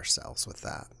help ourselves with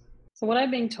that? So what I'm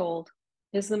being told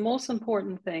is the most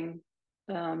important thing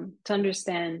to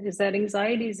understand is that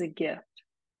anxiety is a gift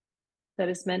that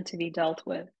is meant to be dealt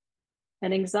with.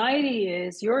 And anxiety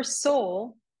is your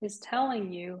soul is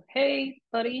telling you, hey,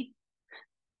 buddy,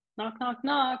 knock, knock,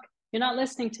 knock, you're not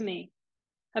listening to me.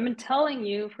 I've been telling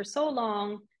you for so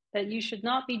long that you should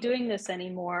not be doing this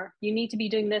anymore. You need to be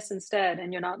doing this instead,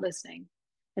 and you're not listening.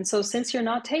 And so since you're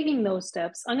not taking those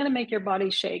steps, I'm going to make your body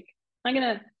shake. I'm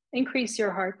going to increase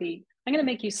your heartbeat. I'm going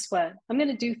to make you sweat. I'm going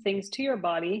to do things to your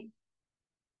body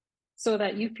so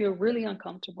that you feel really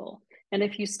uncomfortable. And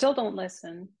if you still don't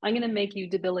listen, I'm going to make you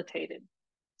debilitated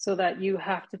so that you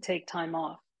have to take time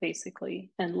off,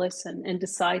 basically, and listen and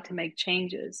decide to make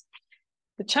changes.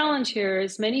 The challenge here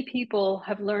is many people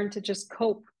have learned to just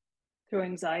cope through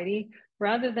anxiety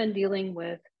rather than dealing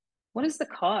with what is the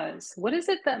cause? What is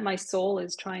it that my soul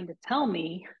is trying to tell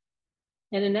me?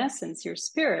 And in essence, your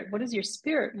spirit, what does your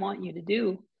spirit want you to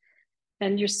do?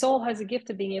 And your soul has a gift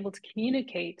of being able to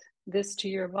communicate this to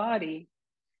your body.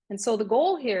 And so the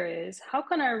goal here is, how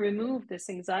can I remove this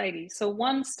anxiety? So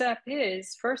one step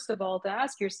is, first of all, to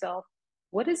ask yourself,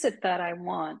 what is it that I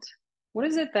want? What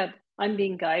is it that I'm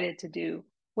being guided to do?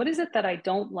 What is it that I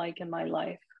don't like in my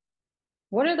life?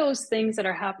 What are those things that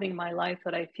are happening in my life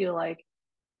that I feel like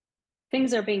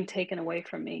things are being taken away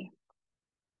from me,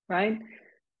 right?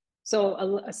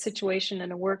 So a situation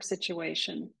in a work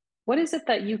situation, what is it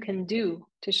that you can do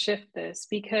to shift this?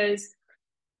 Because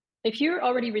if you're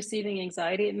already receiving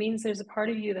anxiety, it means there's a part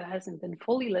of you that hasn't been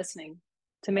fully listening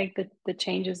to make the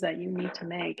changes that you need to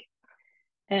make.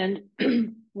 And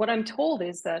what I'm told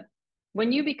is that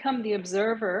when you become the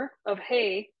observer of,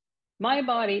 hey, my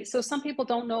body, so some people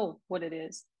don't know what it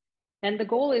is. And the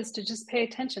goal is to just pay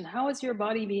attention. How is your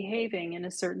body behaving in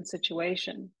a certain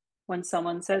situation when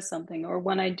someone says something or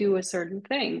when I do a certain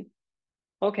thing?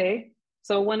 Okay,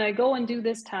 so when I go and do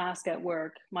this task at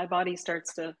work, my body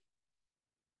starts to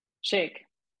shake.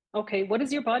 Okay, what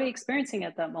is your body experiencing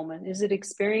at that moment? Is it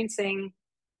experiencing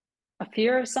a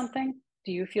fear of something?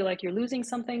 Do you feel like you're losing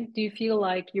something? Do you feel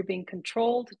like you're being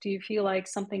controlled? Do you feel like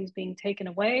something's being taken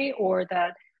away or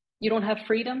that you don't have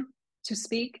freedom to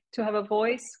speak, to have a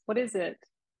voice? What is it?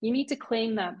 You need to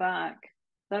claim that back.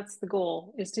 That's the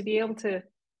goal, is to be able to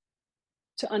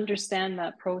understand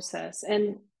that process.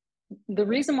 And the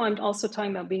reason why I'm also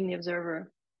talking about being the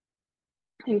observer,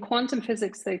 in quantum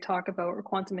physics, they talk about, or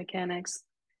quantum mechanics,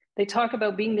 they talk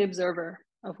about being the observer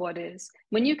of what is.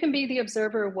 When you can be the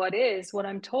observer of what is, what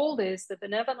I'm told is the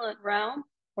benevolent realm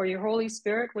or your Holy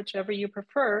Spirit, whichever you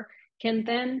prefer, can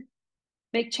then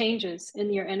make changes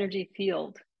in your energy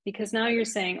field. Because now you're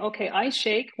saying, okay, I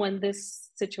shake when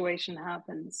this situation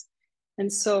happens.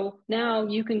 And so now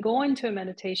you can go into a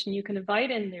meditation, you can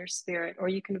invite in their spirit, or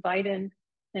you can invite in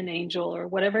an angel or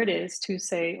whatever it is to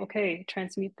say, okay,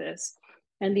 transmute this.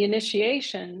 And the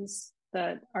initiations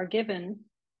that are given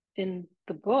in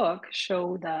the book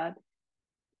show that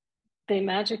they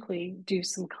magically do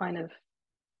some kind of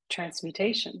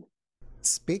transmutation.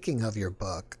 Speaking of your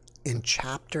book, in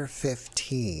chapter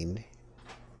 15,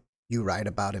 you write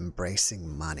about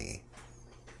embracing money.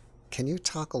 Can you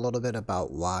talk a little bit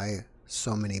about why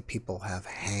so many people have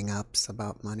hang-ups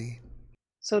about money?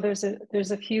 So there's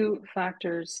a few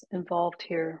factors involved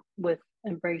here with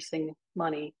embracing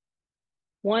money.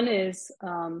 One is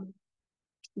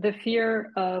the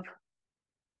fear of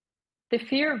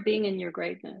being in your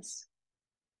greatness,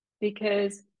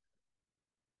 because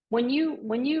when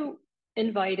you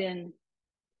invite in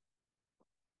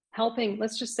helping,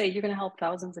 let's just say you're going to help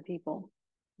thousands of people,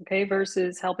 okay,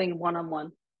 versus helping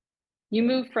one-on-one. You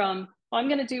move from, I'm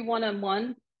going to do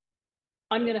one-on-one,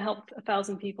 I'm going to help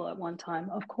 1,000 people at one time.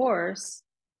 Of course,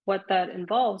 what that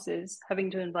involves is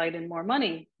having to invite in more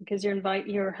money because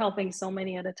you're helping so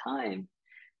many at a time.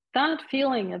 That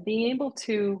feeling of being able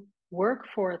to work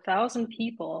for 1,000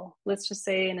 people, let's just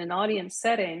say in an audience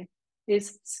setting,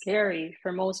 is scary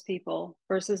for most people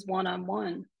versus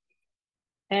one-on-one.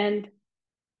 And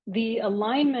the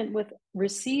alignment with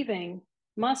receiving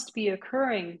must be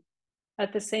occurring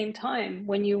at the same time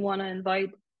when you want to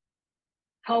invite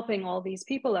helping all these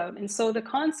people out. And so the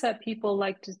concept people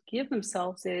like to give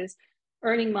themselves is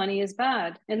earning money is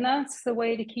bad. And that's the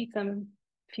way to keep them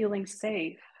feeling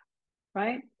safe,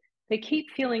 right? They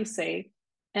keep feeling safe.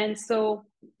 And so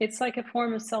it's like a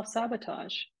form of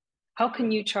self-sabotage. How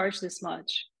can you charge this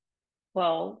much?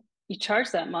 Well, you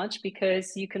charge that much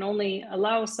because you can only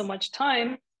allow so much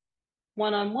time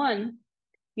one-on-one.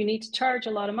 You need to charge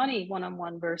a lot of money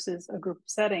one-on-one versus a group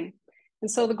setting. And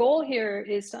so the goal here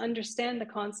is to understand the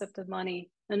concept of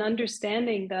money and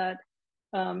understanding that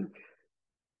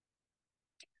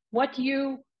what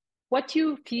you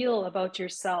feel about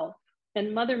yourself.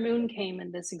 And Mother Moon came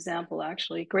in this example,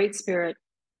 actually, great spirit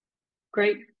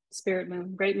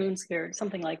moon, great moon spirit,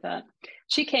 something like that.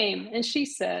 She came and she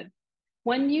said,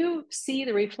 when you see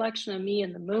the reflection of me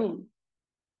in the moon,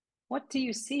 what do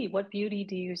you see? What beauty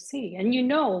do you see? And you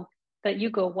know that you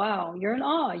go, wow, you're in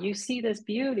awe. You see this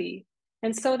beauty.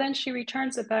 And so then she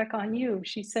returns it back on you.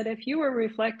 She said, if you were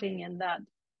reflecting in that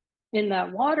in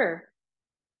that water,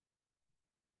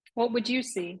 what would you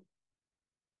see?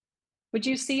 Would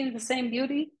you see the same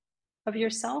beauty of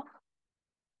yourself?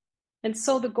 And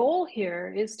so the goal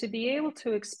here is to be able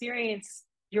to experience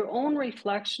your own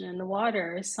reflection in the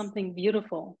water as something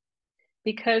beautiful.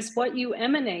 Because what you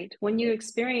emanate, when you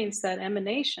experience that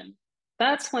emanation,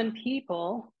 that's when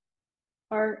people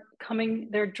are coming,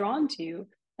 they're drawn to you,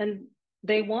 and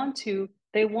they want to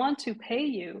pay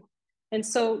you. And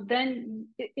so then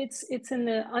it's in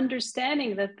the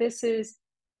understanding that this is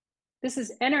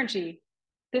energy,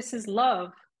 this is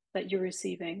love that you're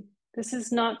receiving. This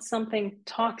is not something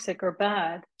toxic or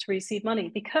bad to receive money.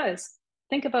 Because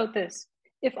think about this: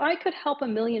 if I could help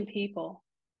 1,000,000 people,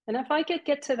 and if I could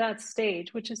get to that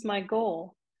stage, which is my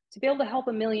goal, to be able to help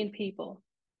 1,000,000 people,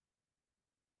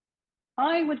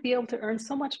 I would be able to earn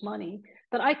so much money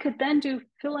that I could then do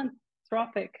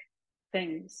philanthropic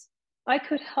things. I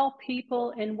could help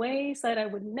people in ways that I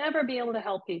would never be able to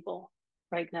help people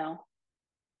right now.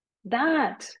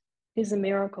 That is a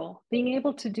miracle, being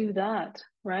able to do that,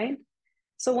 right?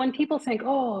 So when people think,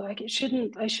 oh, I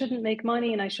shouldn't make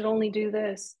money and I should only do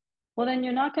this, well, then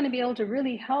you're not going to be able to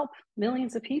really help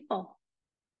millions of people.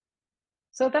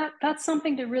 So that's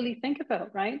something to really think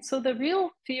about, right? So the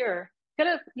real fear,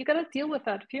 you gotta deal with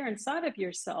that fear inside of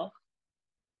yourself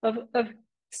of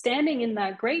standing in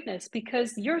that greatness,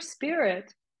 because your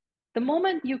spirit, the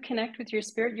moment you connect with your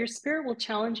spirit will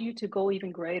challenge you to go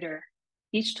even greater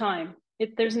each time.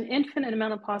 There's an infinite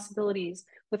amount of possibilities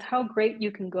with how great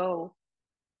you can go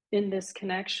in this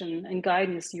connection and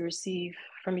guidance you receive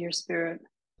from your spirit.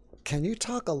 Can you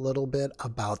talk a little bit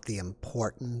about the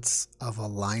importance of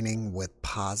aligning with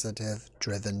positive,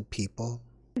 driven people?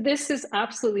 This is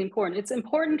absolutely important. It's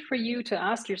important for you to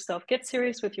ask yourself, get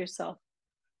serious with yourself.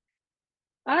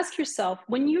 Ask yourself,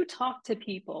 when you talk to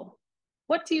people,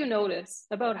 what do you notice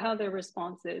about how their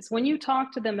response is? When you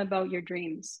talk to them about your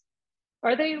dreams,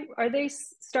 are they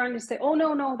starting to say, oh,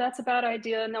 no, that's a bad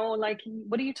idea. No, like,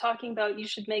 what are you talking about? You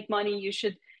should make money. You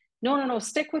should, no,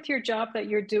 stick with your job that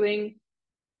you're doing.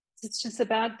 It's just a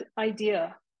bad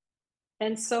idea.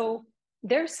 And so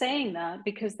they're saying that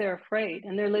because they're afraid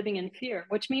and they're living in fear,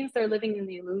 which means they're living in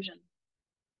the illusion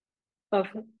of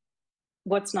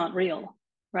what's not real,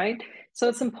 right? So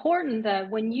it's important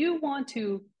that when you want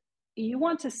to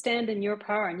stand in your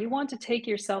power and you want to take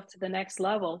yourself to the next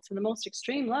level, to the most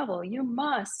extreme level, you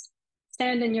must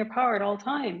stand in your power at all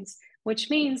times, which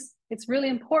means it's really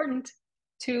important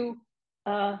to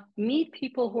meet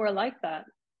people who are like that,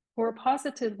 who are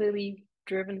positively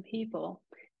driven people.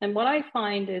 And what I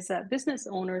find is that business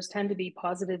owners tend to be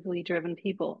positively driven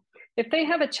people. If they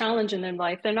have a challenge in their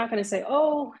life, they're not going to say,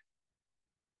 oh,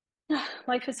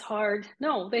 life is hard.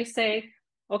 No, they say,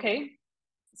 okay,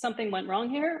 something went wrong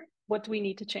here. What do we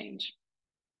need to change?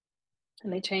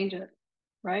 And they change it,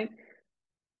 right?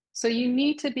 So you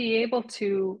need to be able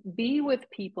to be with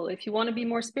people. If you want to be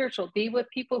more spiritual, be with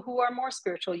people who are more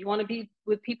spiritual. You want to be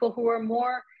with people who are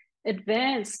more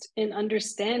advanced in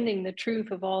understanding the truth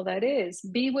of all that is.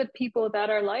 Be with people that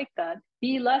are like that.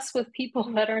 Be less with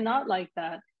people that are not like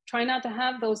that. Try not to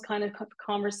have those kind of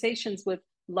conversations with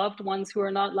loved ones who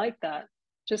are not like that.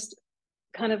 Just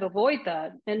kind of avoid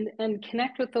that and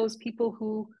connect with those people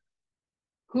who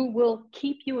will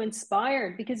keep you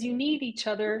inspired, because you need each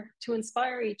other to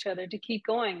inspire each other to keep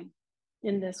going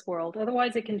in this world.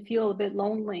 Otherwise, it can feel a bit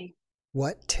lonely.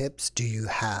 What tips do you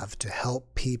have to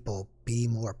help people be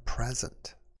more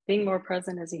present? Being more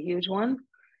present is a huge one.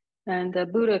 And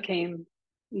Buddha came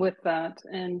with that.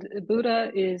 And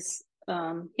Buddha is,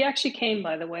 he actually came,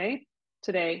 by the way,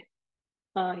 today.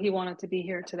 He wanted to be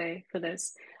here today for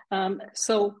this.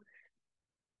 So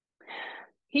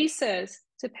he says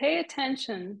to pay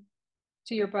attention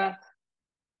to your breath,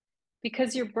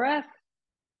 because your breath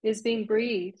is being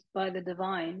breathed by the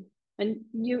divine. And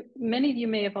many of you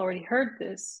may have already heard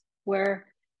this, where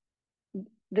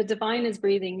the divine is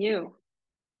breathing you.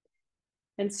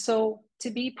 And so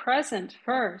to be present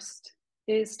first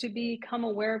is to become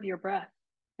aware of your breath.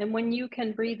 And when you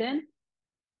can breathe in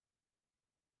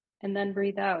and then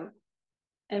breathe out,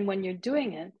 and when you're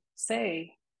doing it,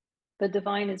 say, the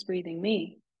divine is breathing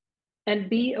me.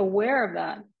 And be aware of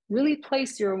that. Really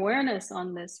place your awareness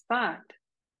on this fact.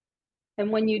 And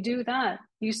when you do that,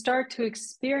 you start to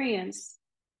experience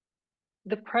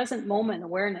the present moment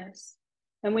awareness.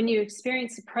 And when you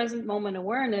experience the present moment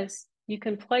awareness, you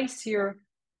can place your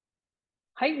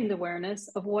heightened awareness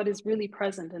of what is really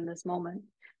present in this moment.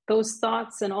 Those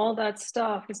thoughts and all that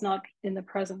stuff is not in the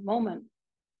present moment.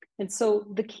 And so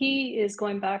the key is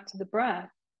going back to the breath.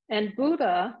 And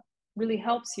Buddha really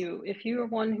helps you. If you're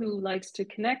one who likes to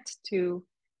connect to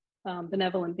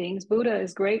benevolent beings. Buddha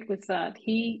is great with that.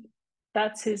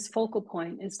 That's his focal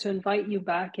point, is to invite you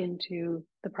back into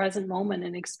the present moment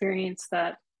and experience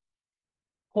that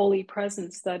holy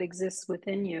presence that exists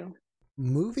within you.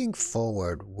 Moving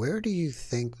forward, where do you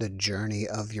think the journey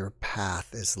of your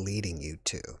path is leading you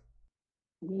to?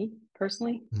 Me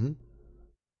personally?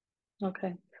 Mm-hmm.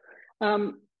 Okay.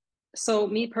 So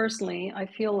me personally, I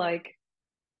feel like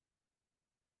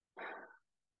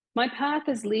my path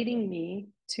is leading me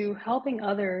to helping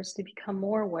others to become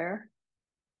more aware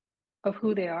of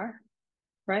who they are,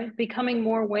 right? Becoming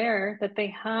more aware that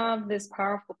they have this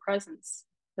powerful presence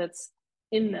that's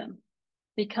in them.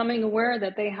 Becoming aware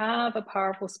that they have a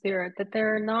powerful spirit, that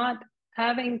they're not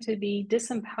having to be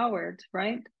disempowered,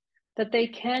 right? That they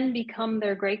can become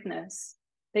their greatness.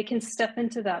 They can step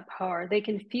into that power. They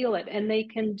can feel it, and they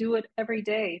can do it every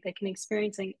day. They can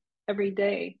experience it every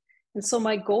day. And so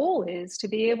my goal is to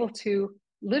be able to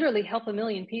literally help 1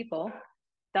 million people.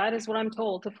 That is what I'm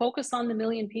told, to focus on the 1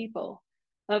 million people,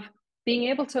 of being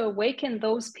able to awaken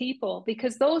those people,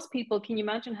 because those people, can you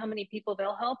imagine how many people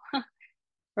they'll help?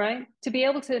 Right? To be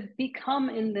able to become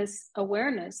in this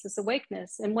awareness, this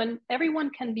awakeness. And when everyone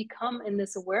can become in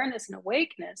this awareness and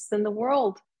awakeness, then the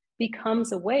world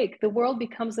becomes awake. The world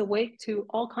becomes awake to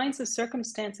all kinds of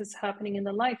circumstances happening in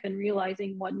the life and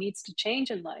realizing what needs to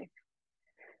change in life.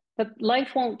 But life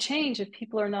won't change if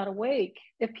people are not awake.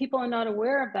 If people are not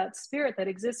aware of that spirit that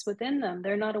exists within them,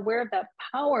 they're not aware of that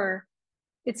power.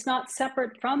 It's not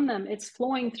separate from them. It's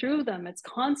flowing through them. It's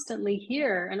constantly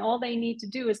here. And all they need to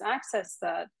do is access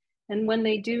that. And when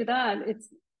they do that, it's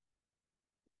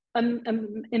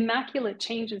immaculate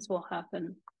changes will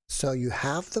happen. So you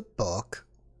have the book.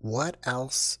 What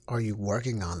else are you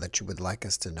working on that you would like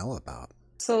us to know about?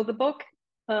 So the book,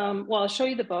 well, I'll show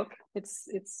you the book.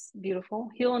 It's beautiful.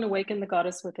 Heal and Awaken the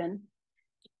Goddess Within.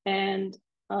 And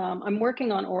I'm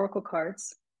working on oracle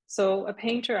cards. So a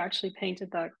painter actually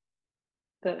painted the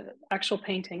actual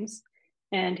paintings,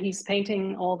 and he's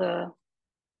painting all the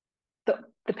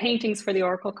paintings for the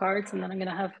oracle cards, and then I'm going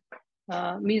to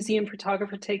have museum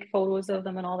photographer take photos of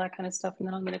them and all that kind of stuff, and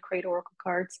then I'm going to create oracle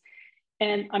cards,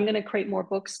 and I'm going to create more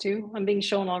books too. I'm being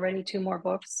shown already 2 more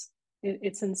books.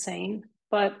 It's insane,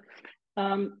 but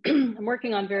I'm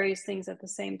working on various things at the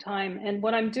same time. And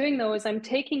what I'm doing though is I'm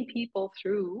taking people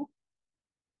through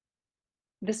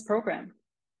this program.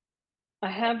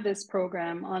 I have this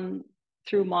program on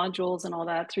through modules and all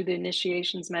that, through the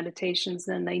initiations, meditations,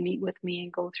 then they meet with me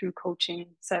and go through coaching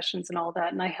sessions and all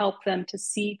that. And I help them to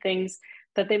see things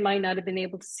that they might not have been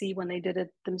able to see when they did it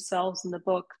themselves in the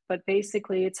book. But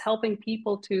basically, it's helping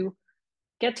people to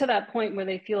get to that point where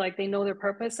they feel like they know their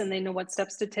purpose and they know what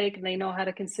steps to take and they know how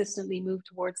to consistently move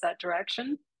towards that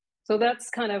direction. So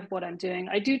that's kind of what I'm doing.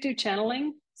 I do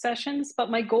channeling sessions, but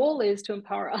my goal is to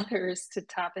empower others to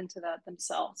tap into that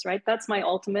themselves, right? That's my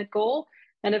ultimate goal.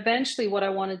 And eventually what I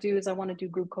want to do is I want to do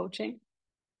group coaching,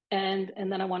 and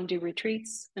then I want to do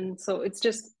retreats. And so it's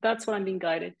just, that's what I'm being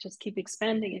guided. Just keep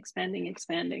expanding, expanding,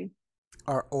 expanding.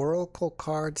 Are oracle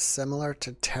cards similar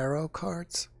to tarot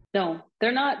cards? No,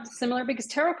 they're not similar, because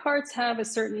tarot cards have a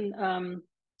certain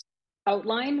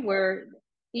outline where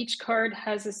each card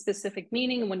has a specific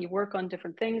meaning. And when you work on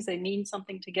different things, they mean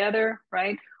something together,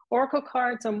 right? Oracle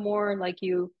cards are more like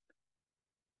you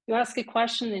ask a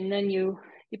question and then you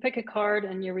pick a card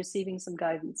and you're receiving some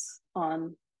guidance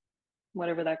on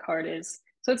whatever that card is.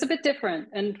 So it's a bit different.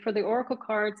 And for the oracle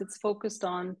cards, it's focused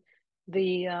on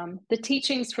the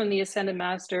teachings from the ascended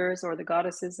masters or the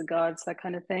goddesses, the gods, that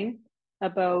kind of thing,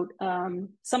 about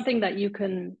something that you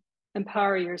can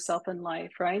empower yourself in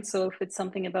life, right? So if it's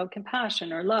something about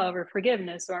compassion or love or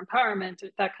forgiveness or empowerment,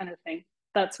 that kind of thing,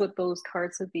 that's what those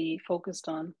cards would be focused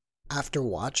on. After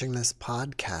watching this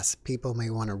podcast, people may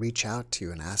want to reach out to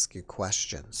you and ask you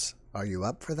questions. Are you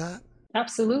up for that?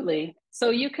 Absolutely. So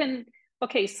you can,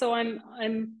 okay, so I'm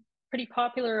pretty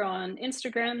popular on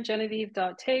Instagram,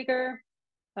 Genevieve.Tager.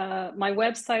 My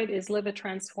website is Live a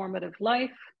Transformative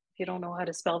Life. If you don't know how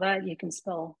to spell that, you can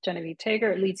spell Genevieve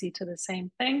Tager. It leads you to the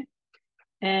same thing.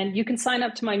 And you can sign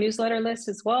up to my newsletter list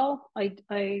as well. I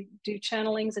do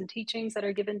channelings and teachings that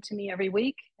are given to me every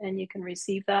week, and you can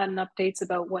receive that and updates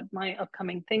about what my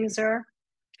upcoming things are.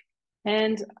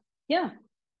 And yeah,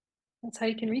 that's how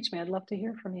you can reach me. I'd love to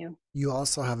hear from you. You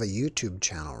also have a YouTube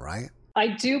channel, right? I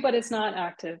do, but it's not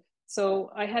active. So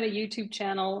I had a YouTube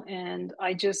channel and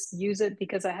I just use it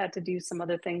because I had to do some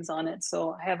other things on it.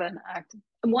 So I haven't active.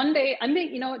 One day,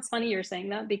 you know, it's funny you're saying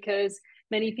that, because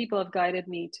many people have guided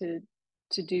me to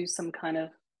do some kind of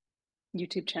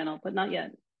YouTube channel, but not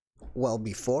yet. Well,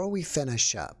 before we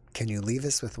finish up, can you leave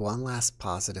us with one last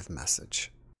positive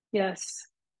message? Yes.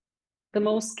 the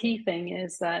most key thing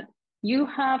is that you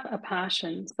have a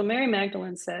passion. So Mary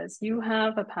Magdalene says, you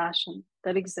have a passion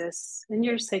that exists in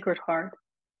your sacred heart.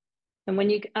 And when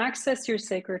you access your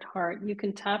sacred heart, you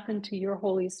can tap into your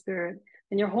Holy Spirit,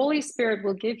 and your Holy Spirit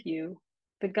will give you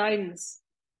the guidance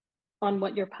on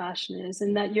what your passion is,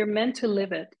 and that you're meant to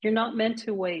live it. You're not meant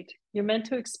to wait. You're meant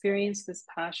to experience this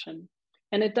passion.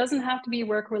 And it doesn't have to be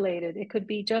work related. It could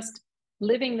be just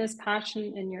living this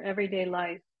passion in your everyday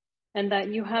life, and that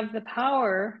you have the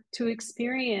power to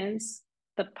experience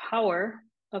the power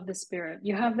of the Spirit.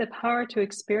 You have the power to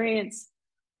experience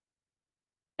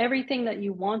everything that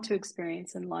you want to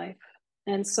experience in life.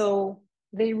 And so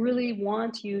they really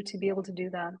want you to be able to do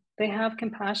that. They have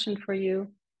compassion for you,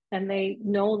 and they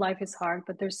know life is hard,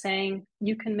 but they're saying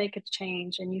you can make a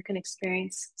change and you can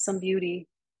experience some beauty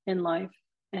in life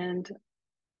and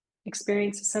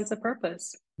experience a sense of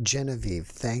purpose. Genevieve,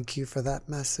 thank you for that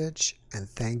message, and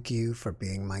thank you for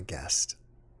being my guest.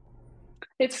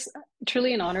 It's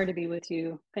truly an honor to be with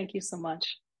you. Thank you so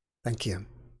much. Thank you.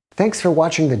 Thanks for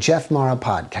watching the Jeff Mara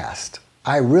podcast.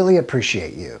 I really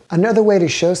appreciate you. Another way to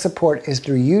show support is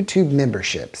through YouTube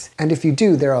memberships. And if you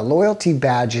do, there are loyalty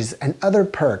badges and other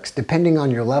perks depending on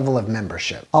your level of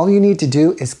membership. All you need to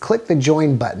do is click the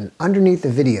join button underneath the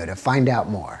video to find out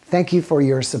more. Thank you for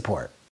your support.